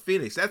Seattle to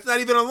Phoenix. That's not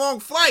even a long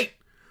flight.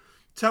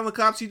 Telling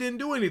cops he didn't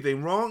do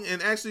anything wrong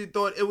and actually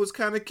thought it was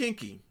kind of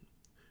kinky.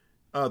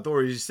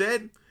 Authorities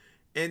said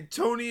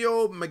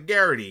Antonio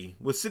McGarity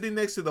was sitting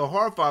next to the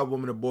horrified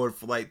woman aboard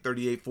Flight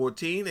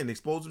 3814 and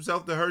exposed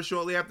himself to her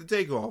shortly after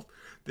takeoff.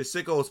 The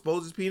sicko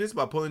exposed his penis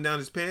by pulling down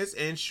his pants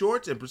and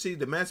shorts and proceeded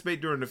to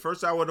masturbate during the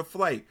first hour of the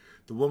flight.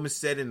 The woman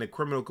said in a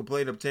criminal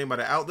complaint obtained by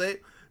the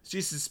outlet,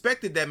 she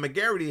suspected that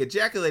McGarity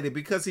ejaculated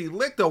because he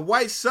licked a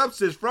white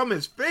substance from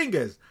his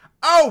fingers.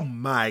 Oh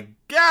my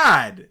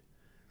God!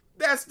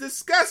 That's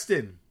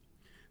disgusting.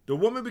 The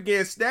woman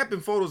began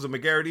snapping photos of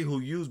McGarity, who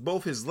used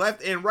both his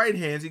left and right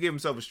hands, he gave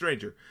himself a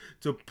stranger,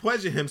 to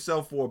pleasure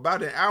himself for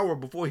about an hour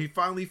before he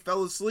finally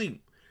fell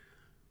asleep.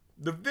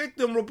 The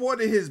victim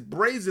reported his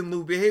brazen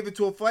lewd behavior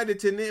to a flight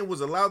attendant and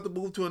was allowed to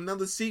move to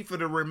another seat for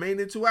the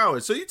remaining 2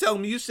 hours. So you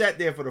telling me you sat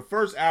there for the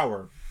first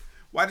hour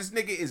while this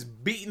nigga is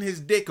beating his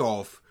dick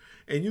off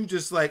and you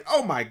just like,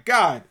 oh my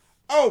God,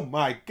 oh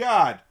my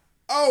God,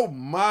 oh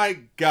my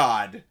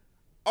God,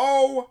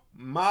 oh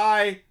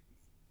my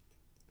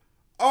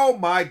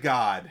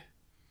God.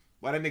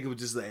 Why that nigga was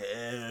just like,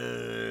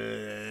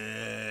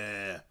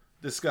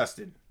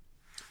 disgusting.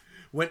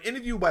 When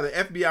interviewed by the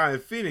FBI in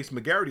Phoenix,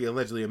 McGarity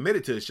allegedly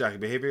admitted to his shocking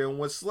behavior and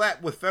was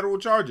slapped with federal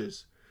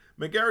charges.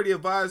 McGarity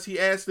advised he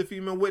asked the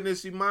female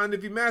witness, "You mind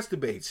if he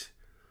masturbates?"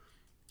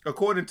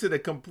 According to the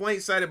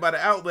complaint cited by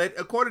the outlet,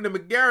 according to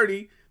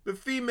McGarity, the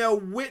female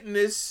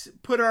witness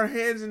put her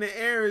hands in the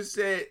air and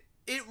said,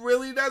 "It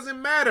really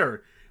doesn't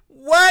matter."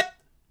 What?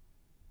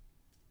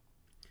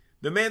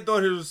 The man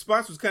thought his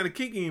response was kind of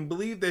kinky and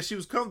believed that she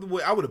was comfortable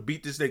with. I would have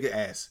beat this nigga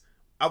ass.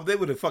 They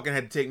would have fucking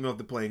had to take me off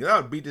the plane. I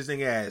would have beat this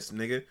nigga ass,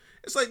 nigga.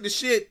 It's like the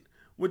shit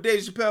with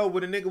Dave Chappelle where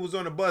the nigga was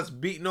on the bus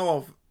beating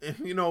off. And,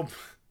 you know,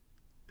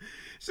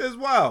 says,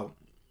 wow.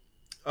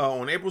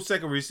 On April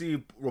 2nd, we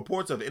received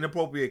reports of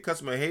inappropriate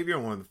customer behavior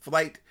on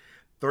flight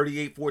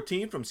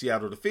 3814 from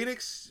Seattle to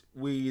Phoenix.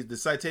 The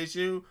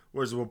citation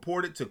was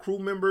reported to crew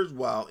members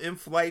while in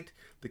flight.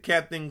 The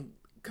captain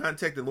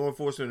contacted law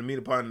enforcement to meet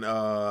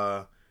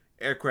upon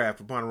aircraft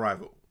upon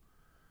arrival.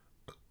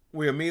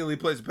 We immediately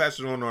placed the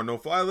passenger on our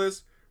no-fly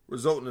list,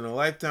 resulting in a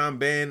lifetime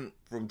ban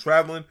from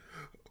traveling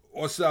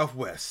on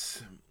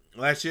Southwest.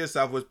 Last year,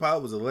 Southwest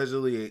pilot was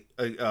allegedly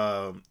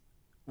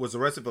was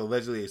arrested for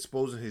allegedly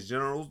exposing his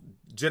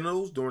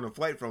genitals during a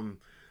flight from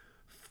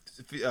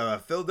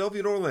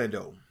Philadelphia to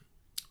Orlando.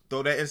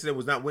 Though that incident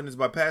was not witnessed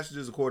by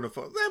passengers, according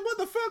to man, what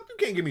the fuck? You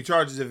can't give me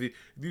charges if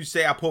you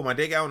say I pulled my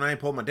dick out and I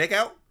ain't pulled my dick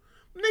out,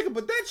 nigga.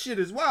 But that shit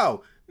is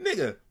wild,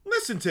 nigga.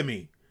 Listen to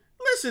me.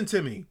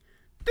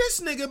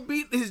 This nigga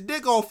beat his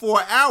dick off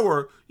for an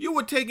hour. You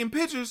were taking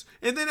pictures,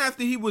 and then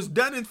after he was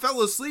done and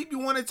fell asleep, you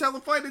want to tell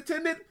the flight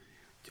attendant?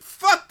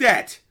 Fuck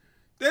that.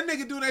 That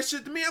nigga do that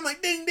shit to me. I'm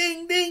like, ding,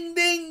 ding, ding,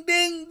 ding,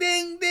 ding,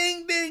 ding,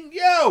 ding, ding.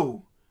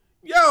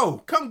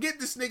 Yo, come get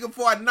this nigga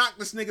before I knock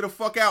this nigga the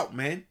fuck out,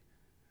 man.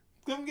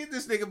 Come get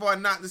this nigga before I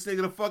knock this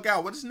nigga the fuck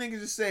out. What this nigga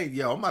just say?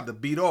 Yo, I'm about to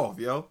beat off,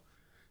 yo.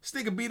 This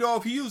nigga beat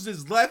off. He used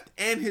his left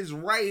and his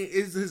right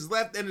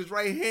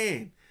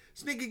hand.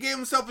 This nigga gave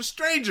himself a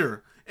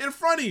stranger in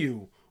front of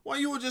you while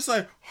you were just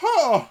like,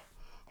 oh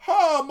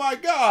my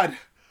God,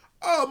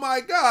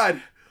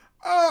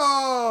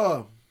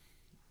 oh.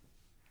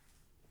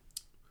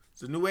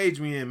 It's a new age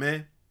we in,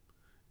 man.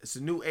 It's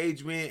a new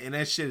age we in, and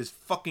that shit is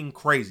fucking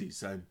crazy,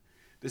 son.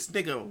 This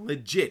nigga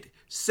legit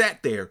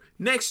sat there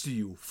next to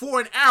you for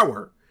an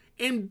hour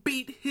and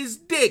beat his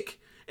dick,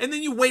 and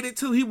then you waited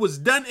till he was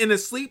done and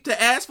asleep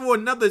to ask for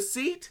another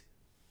seat?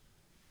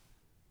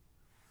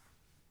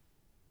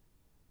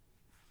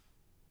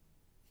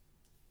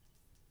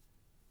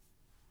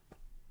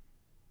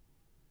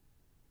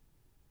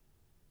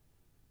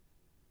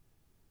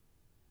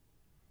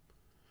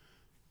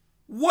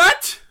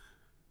 What?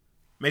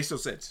 Makes no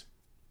sense.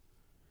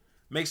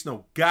 Makes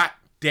no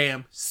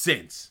goddamn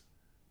sense.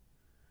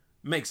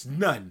 Makes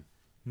none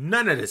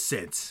of the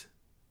sense.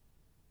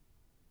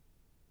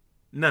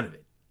 None of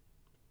it.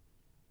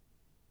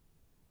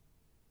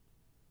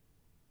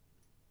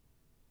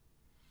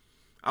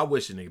 I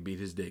wish a nigga beat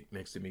his dick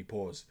next to me,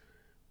 pause,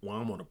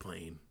 while I'm on a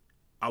plane.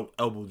 I'll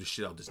elbow the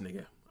shit out this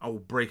nigga. I will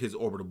break his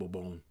orbital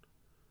bone.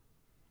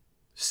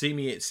 See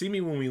me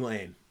when we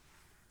land.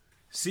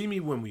 See me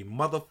when we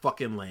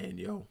motherfucking land,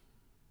 yo.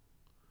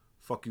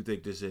 Fuck you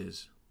think this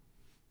is?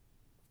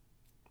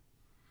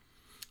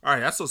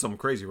 Alright, I saw something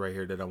crazy right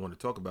here that I want to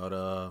talk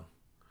about.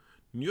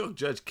 New York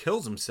judge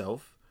kills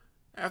himself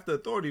after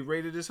authority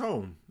raided his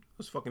home. It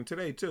was fucking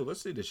today, too.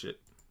 Let's see this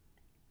shit.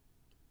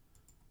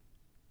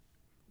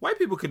 White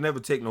people could never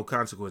take no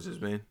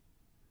consequences, man.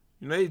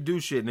 You know, they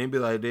do shit and they be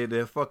like,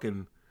 they're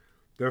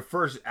their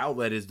first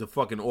outlet is to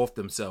fucking off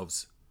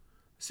themselves.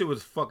 Let's see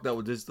what's fucked up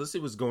with this. Let's see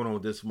what's going on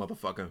with this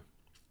motherfucker.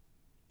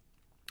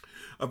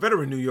 A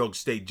veteran New York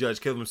State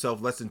judge killed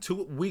himself less than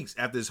 2 weeks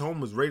after his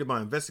home was raided by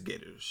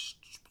investigators.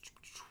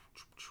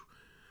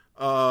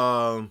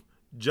 John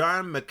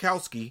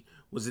Mikowski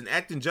was an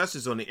acting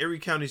justice on the Erie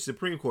County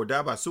Supreme Court,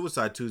 died by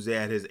suicide Tuesday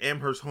at his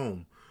Amherst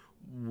home,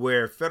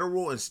 where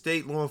federal and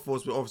state law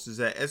enforcement officers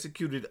had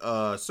executed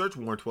a search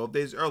warrant 12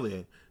 days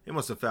earlier. They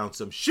must have found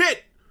some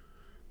shit.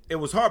 It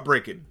was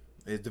heartbreaking.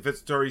 His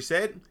defense attorney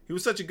said he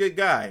was such a good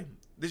guy.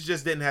 This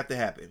just didn't have to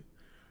happen.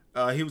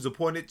 He was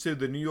appointed to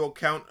the New York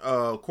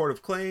Court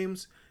of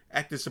Claims,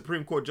 acting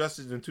Supreme Court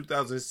justice in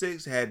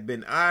 2006, had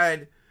been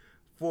eyed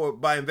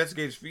by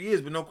investigators for years,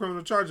 but no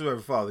criminal charges were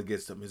ever filed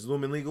against him. His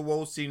looming legal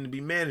woes seemed to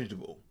be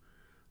manageable.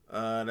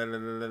 They're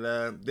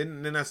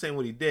not saying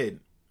what he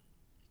did.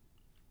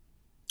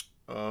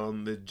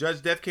 The judge's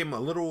death came a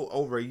little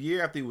over a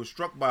year after he was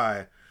struck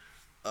by.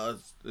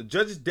 The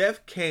judge's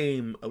death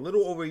came a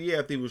little over a year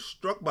after he was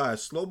struck by a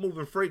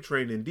slow-moving freight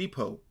train in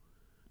Depew.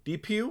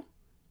 In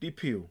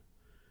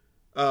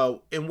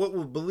what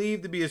was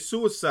believed to be a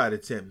suicide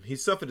attempt. He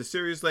suffered a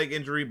serious leg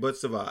injury but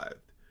survived.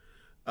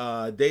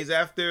 Days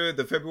after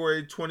the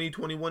February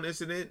 2021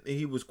 incident,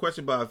 he was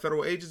questioned by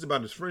federal agents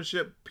about his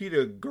friendship.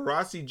 Peter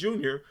Garassi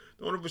Jr.,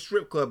 the owner of a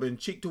strip club in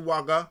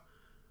Cheektowaga.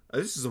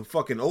 This is some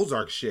fucking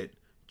Ozark shit.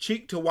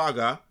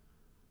 Cheektowaga,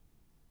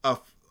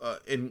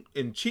 in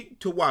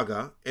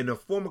Cheektowaga, and a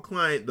former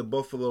client, the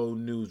Buffalo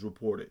News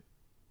reported.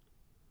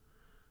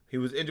 He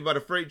was injured by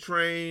the freight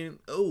train.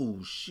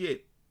 Oh,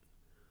 shit.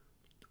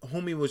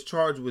 Homie was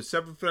charged with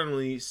several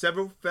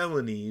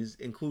felonies,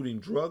 including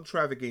drug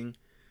trafficking,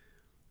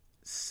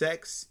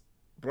 sex,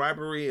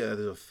 bribery as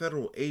a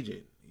federal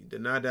agent. He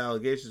denied the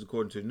allegations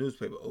according to the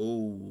newspaper.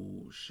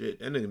 Oh, shit.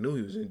 That nigga knew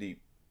he was in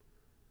deep.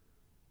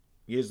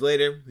 Years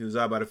later, he was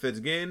out by the feds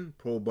again,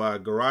 paroled by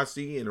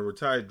Garassi and a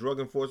retired drug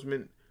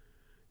enforcement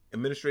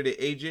administrative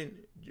agent,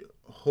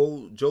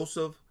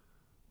 Joseph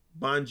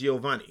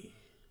Bongiovanni.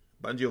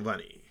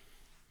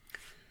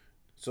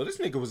 So this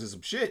nigga was in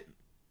some shit.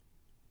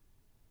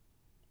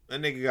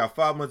 That nigga got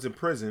 5 months in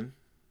prison.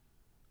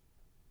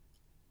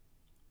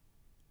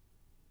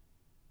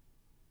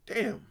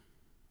 Damn.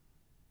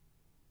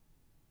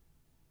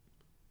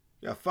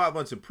 You got 5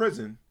 months in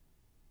prison.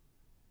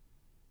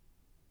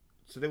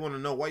 So they want to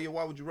know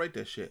why would you write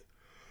that shit?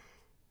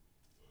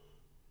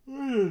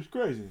 It's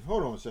crazy.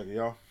 Hold on a second,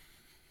 y'all.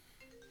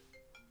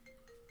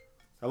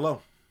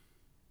 Hello.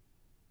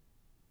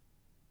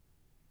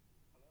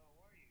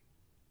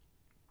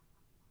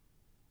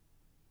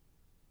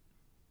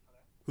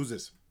 Who's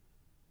this?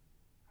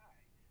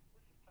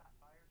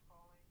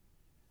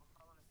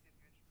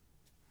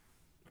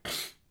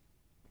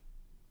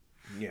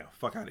 Yeah,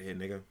 fuck out of here,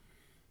 nigga.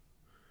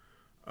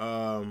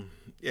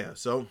 Yeah,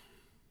 so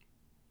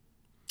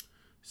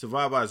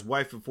survived by his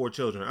wife and 4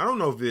 children. I don't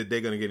know if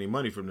they're gonna get any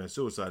money from that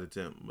suicide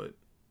attempt, but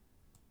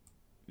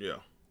yeah.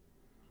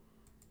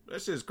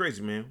 That shit is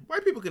crazy, man.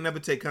 White people can never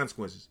take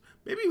consequences.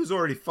 Maybe he was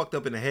already fucked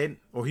up in the head,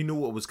 or he knew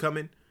what was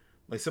coming.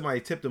 Like somebody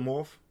tipped him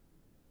off.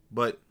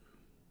 But,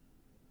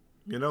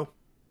 you know,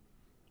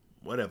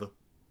 whatever.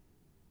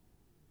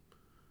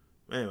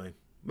 Anyway,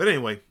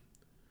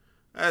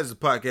 that's the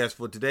podcast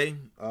for today.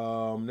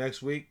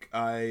 Next week,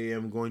 I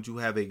am going to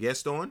have a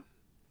guest on.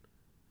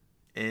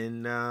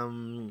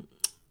 And,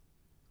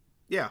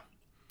 yeah.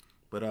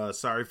 But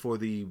sorry for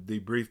the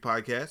brief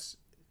podcast.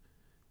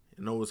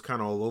 I know it's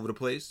kind of all over the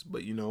place,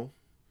 but, you know,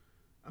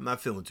 I'm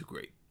not feeling too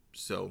great.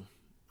 So,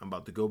 I'm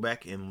about to go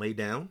back and lay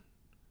down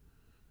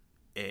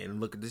and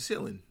look at the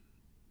ceiling.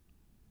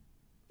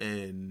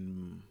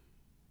 And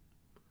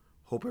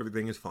hope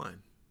everything is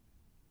fine.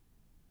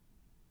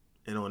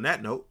 And on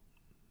that note,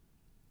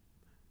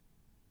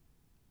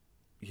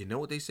 you know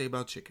what they say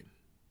about chicken.